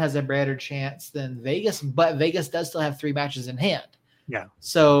Oakland has a better chance than Vegas, but Vegas does still have 3 matches in hand. Yeah.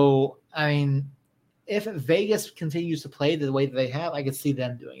 So, I mean, if Vegas continues to play the way that they have, I could see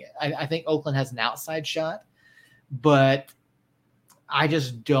them doing it. I think Oakland has an outside shot, but I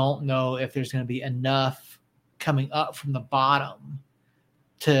just don't know if there's going to be enough coming up from the bottom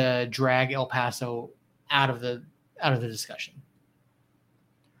to drag El Paso out of the discussion.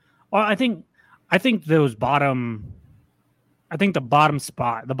 Well, I think the bottom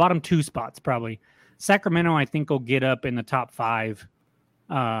 2 spots probably. Sacramento, I think, will get up in the top 5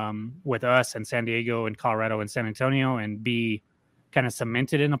 with us and San Diego and Colorado and San Antonio and be kind of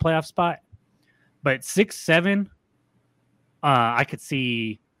cemented in a playoff spot. But 6, 7, I could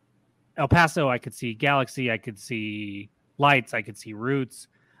see El Paso, I could see Galaxy, I could see Lights, I could see Roots,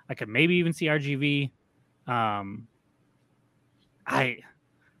 I could maybe even see RGV. I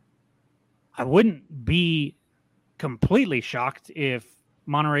wouldn't be completely shocked if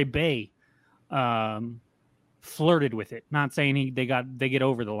Monterey Bay flirted with it. Not saying they get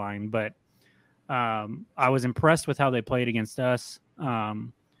over the line, but I was impressed with how they played against us.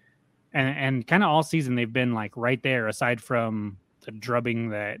 And kind of all season they've been like right there, aside from the drubbing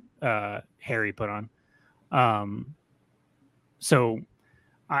that Harry put on. So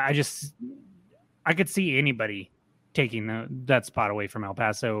I could see anybody taking that spot away from El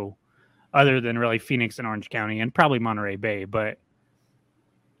Paso, other than really Phoenix and Orange County and probably Monterey Bay, but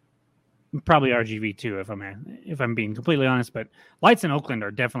probably RGV too, if I'm being completely honest. But Lights and Oakland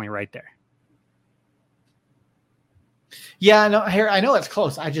are definitely right there. Yeah, no, I know it's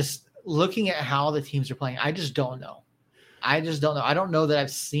close. I just looking at how the teams are playing, I just don't know. I don't know that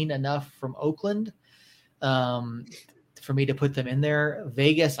I've seen enough from Oakland for me to put them in there.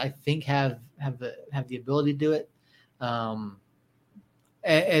 Vegas, I think, have the ability to do it.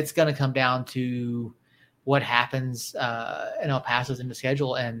 It's going to come down to what happens in El Paso's in the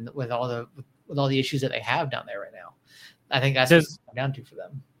schedule and with all the issues that they have down there right now. I think that's what it's come down to for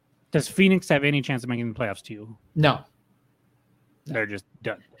them. Does Phoenix have any chance of making the playoffs too? No. They're just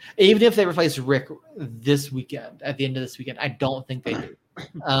done. Even if they replace Rick this weekend, at the end of this weekend, I don't think they do.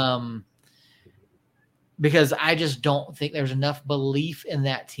 Because I just don't think there's enough belief in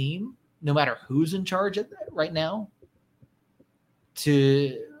that team, no matter who's in charge right now,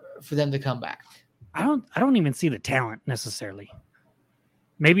 for them to come back. I don't even see the talent necessarily.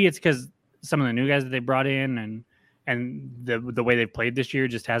 Maybe it's because some of the new guys that they brought in and the way they've played this year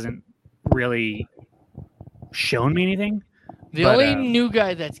just hasn't really shown me anything. The only new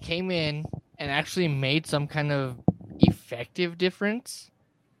guy that's came in and actually made some kind of effective difference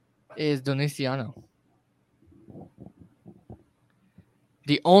is Doniciano.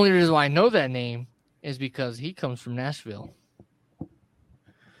 The only reason why I know that name is because he comes from Nashville.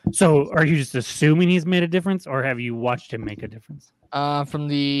 So are you just assuming he's made a difference, or have you watched him make a difference? From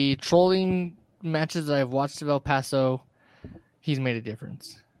the trolling matches that I've watched of El Paso, he's made a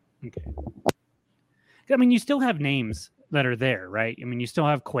difference. Okay. I mean, you still have names that are there, right? I mean, you still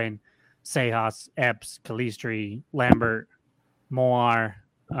have Quinn, Sejas, Epps, Calistri, Lambert, Moar,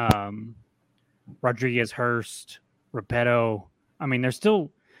 Rodriguez, Hurst, Repetto. I mean, there's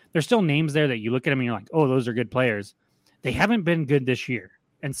still names there that you look at them and you're like, oh, those are good players. They haven't been good this year.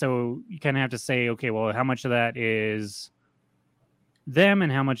 And so you kind of have to say, okay, well, how much of that is them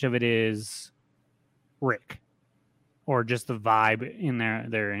and how much of it is Rick or just the vibe in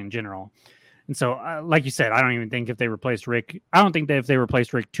there in general. And so, like you said, I don't even think if they replaced Rick, I don't think that if they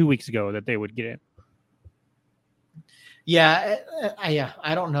replaced Rick 2 weeks ago that they would get in. Yeah.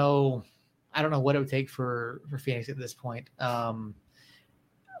 I don't know. I don't know what it would take for Phoenix at this point. I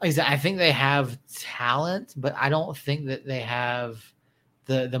think they have talent, but I don't think that they have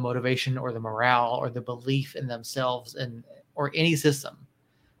the motivation or the morale or the belief in themselves or any system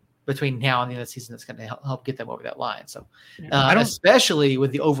between now and the end of the season that's going to help get them over that line. So, especially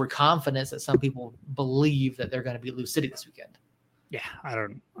with the overconfidence that some people believe that they're going to beat Lou City this weekend. Yeah,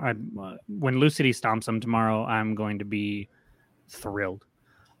 when Lou City stomps them tomorrow, I'm going to be thrilled.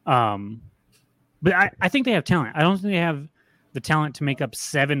 But I think they have talent. I don't think they have the talent to make up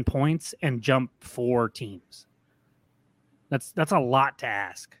 7 points and jump 4 teams. That's a lot to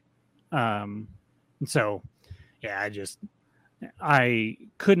ask. So, yeah, I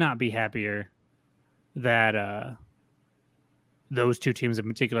could not be happier that those 2 teams in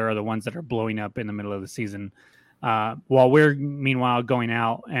particular are the ones that are blowing up in the middle of the season. While we're meanwhile going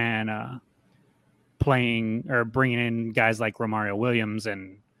out and playing or bringing in guys like Romario Williams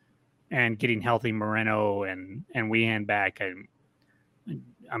and getting healthy Moreno and Weehan back.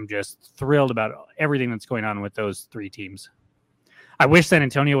 I'm just thrilled about everything that's going on with those three teams. I wish San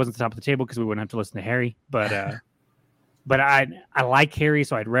Antonio wasn't at the top of the table because we wouldn't have to listen to Harry, but I like Harry,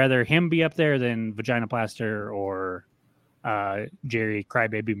 so I'd rather him be up there than Vagina Plaster or Jerry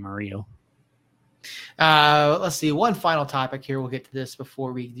Crybaby Murillo. Let's see. One final topic here. We'll get to this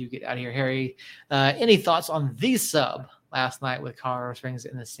before we do get out of here. Harry, any thoughts on the sub last night with Colorado Springs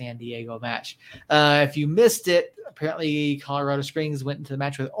in the San Diego match? If you missed it, apparently Colorado Springs went into the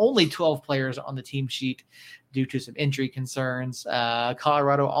match with only 12 players on the team sheet due to some injury concerns.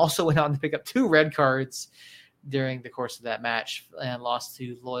 Colorado also went on to pick up 2 red cards during the course of that match and lost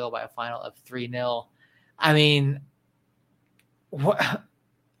to Loyal by a final of 3-0. I mean,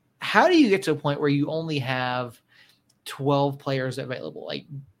 how do you get to a point where you only have 12 players available? Like,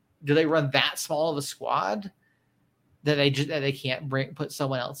 do they run that small of a squad that they can't put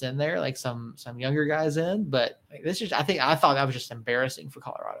someone else in there, like some younger guys in? But like, I thought that was just embarrassing for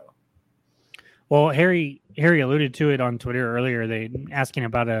Colorado. Well, Harry alluded to it on Twitter earlier. They asking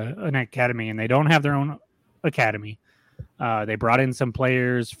about an academy, and they don't have their own academy. They brought in some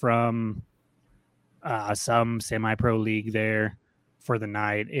players from some semi-pro league there for the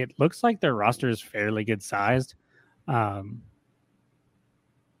night. It looks like their roster is fairly good sized. Me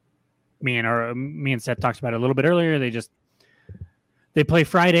and Seth talked about it a little bit earlier. They play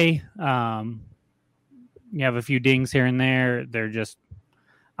Friday. You have a few dings here and there. They're just,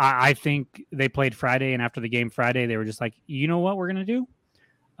 I think they played Friday, and after the game Friday, they were just like, you know what we're going to do?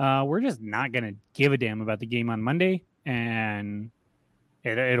 We're just not going to give a damn about the game on Monday, and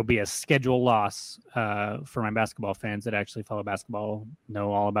it'll be a schedule loss for my basketball fans that actually follow basketball,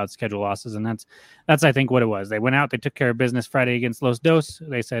 know all about schedule losses, and that's I think what it was. They went out, they took care of business Friday against Los Dos.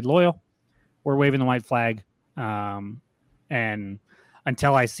 They said, Loyal, we're waving the white flag, and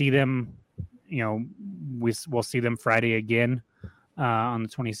until I see them, we'll see them Friday again on the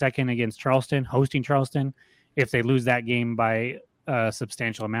 22nd against Charleston, hosting Charleston. If they lose that game by a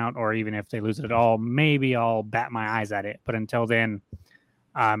substantial amount, or even if they lose it at all, maybe I'll bat my eyes at it. But until then,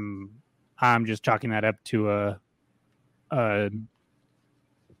 I'm just chalking that up to a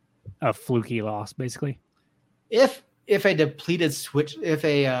fluky loss, basically. If a depleted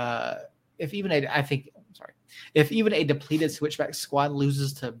if even a depleted switchback squad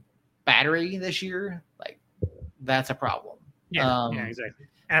loses to Battery this year, like, that's a problem. Yeah, exactly.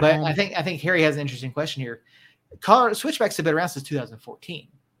 But I think Harry has an interesting question here. Colorado switchbacks have been around since 2014.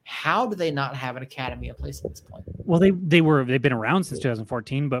 How do they not have an academy in place at this point? Well, they've been around since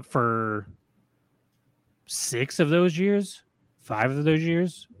 2014, but for 5 of those years,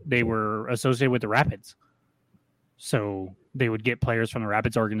 they were associated with the Rapids. So they would get players from the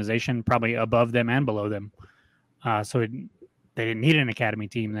Rapids organization, probably above them and below them. They didn't need an academy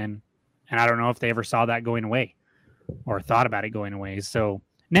team then. And I don't know if they ever saw that going away or thought about it going away. So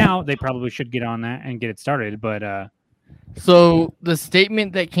now they probably should get on that and get it started. But so the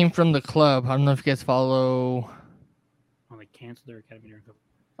statement that came from the club, I don't know if you guys follow. Oh, they canceled their academy.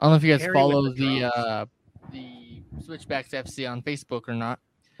 I don't know if you guys Harry follow with the the Switchbacks FC on Facebook or not.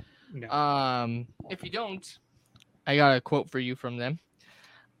 No. If you don't, I got a quote for you from them.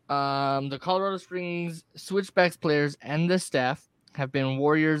 The Colorado Springs Switchbacks players and the staff have been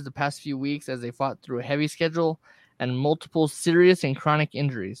warriors the past few weeks as they fought through a heavy schedule and multiple serious and chronic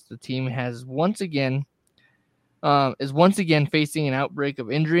injuries. The team is once again facing an outbreak of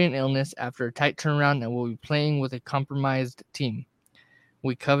injury and illness after a tight turnaround and will be playing with a compromised team.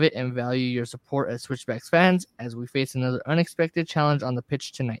 We covet and value your support as Switchbacks fans as we face another unexpected challenge on the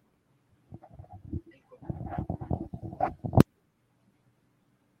pitch tonight.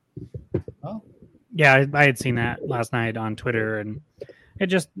 Oh. Yeah, I had seen that last night on Twitter, and it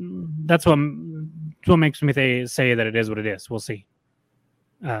just that's what makes me say that it is what it is. We'll see.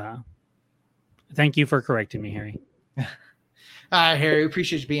 Thank you for correcting me, Harry. Harry, we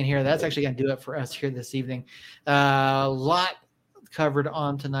appreciate you being here. That's actually going to do it for us here this evening. A lot covered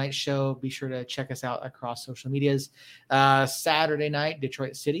on tonight's show. Be sure to check us out across social medias. Saturday night,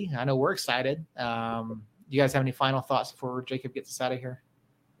 Detroit City. I know we're excited. You guys have any final thoughts before Jacob gets us out of here?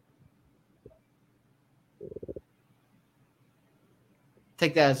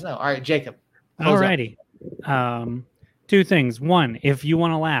 Take that as no. All right, Jacob. All righty. 2 things. One, if you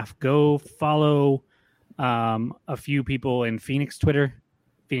want to laugh, go follow a few people in Phoenix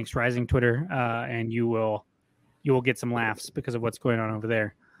Rising Twitter, and you will get some laughs because of what's going on over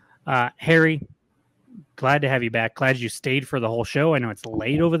there. Harry, glad to have you back. Glad you stayed for the whole show. I know it's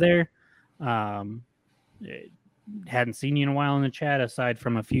late over there. Hadn't seen you in a while in the chat, aside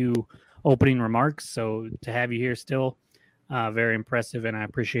from a few opening remarks. So to have you here still, very impressive, and I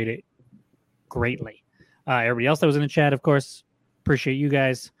appreciate it greatly. Everybody else that was in the chat, of course, appreciate you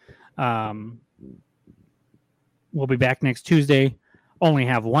guys. We'll be back next Tuesday. Only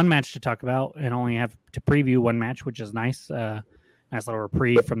have one match to talk about and only have to preview one match, which is nice. Nice little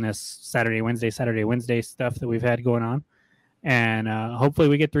reprieve from this Saturday, Wednesday stuff that we've had going on. And hopefully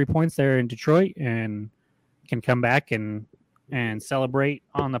we get 3 points there in Detroit and can come back and celebrate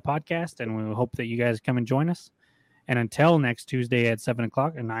on the podcast. And we hope that you guys come and join us. And until next Tuesday at 7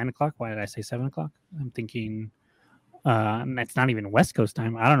 o'clock and 9 o'clock, why did I say 7 o'clock? I'm thinking that's not even West Coast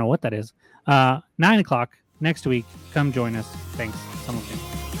time. I don't know what that is. 9 o'clock next week. Come join us. Thanks.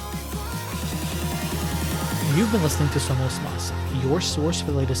 You've been listening to Somos Mas, your source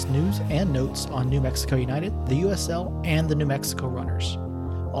for the latest news and notes on New Mexico United, the USL, and the New Mexico Runners.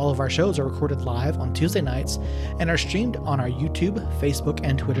 All of our shows are recorded live on Tuesday nights and are streamed on our YouTube, Facebook,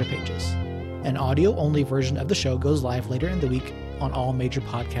 and Twitter pages. An audio-only version of the show goes live later in the week on all major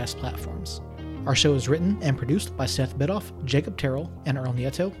podcast platforms. Our show is written and produced by Seth Bidoff, Jacob Terrell, and Earl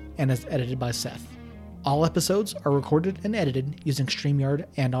Nieto, and is edited by Seth. All episodes are recorded and edited using StreamYard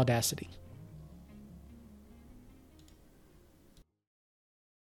and Audacity.